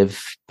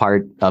positive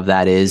part of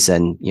that is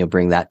and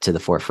bring that to the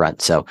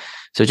forefront. So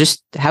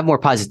just have more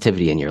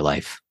positivity in your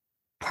life.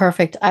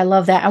 Perfect. I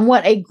love that. And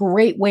what a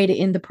great way to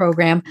end the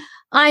program.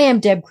 I am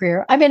Deb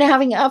Krier. I've been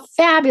having a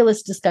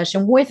fabulous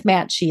discussion with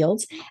Matt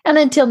Shields. And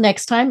until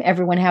next time,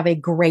 everyone have a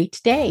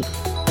great day.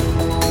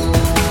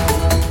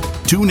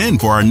 Tune in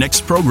for our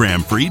next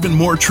program for even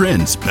more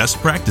trends, best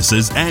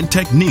practices, and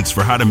techniques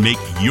for how to make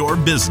your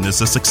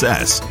business a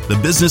success. The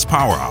Business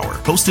Power Hour,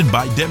 hosted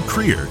by Deb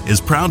Krier, is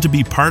proud to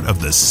be part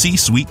of the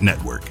C-Suite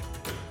Network.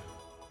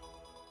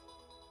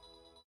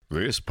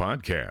 This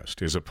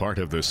podcast is a part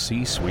of the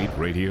C-Suite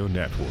Radio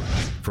Network.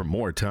 For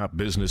more top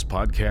business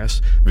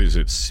podcasts,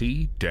 visit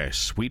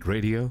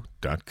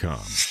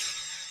c-suiteradio.com.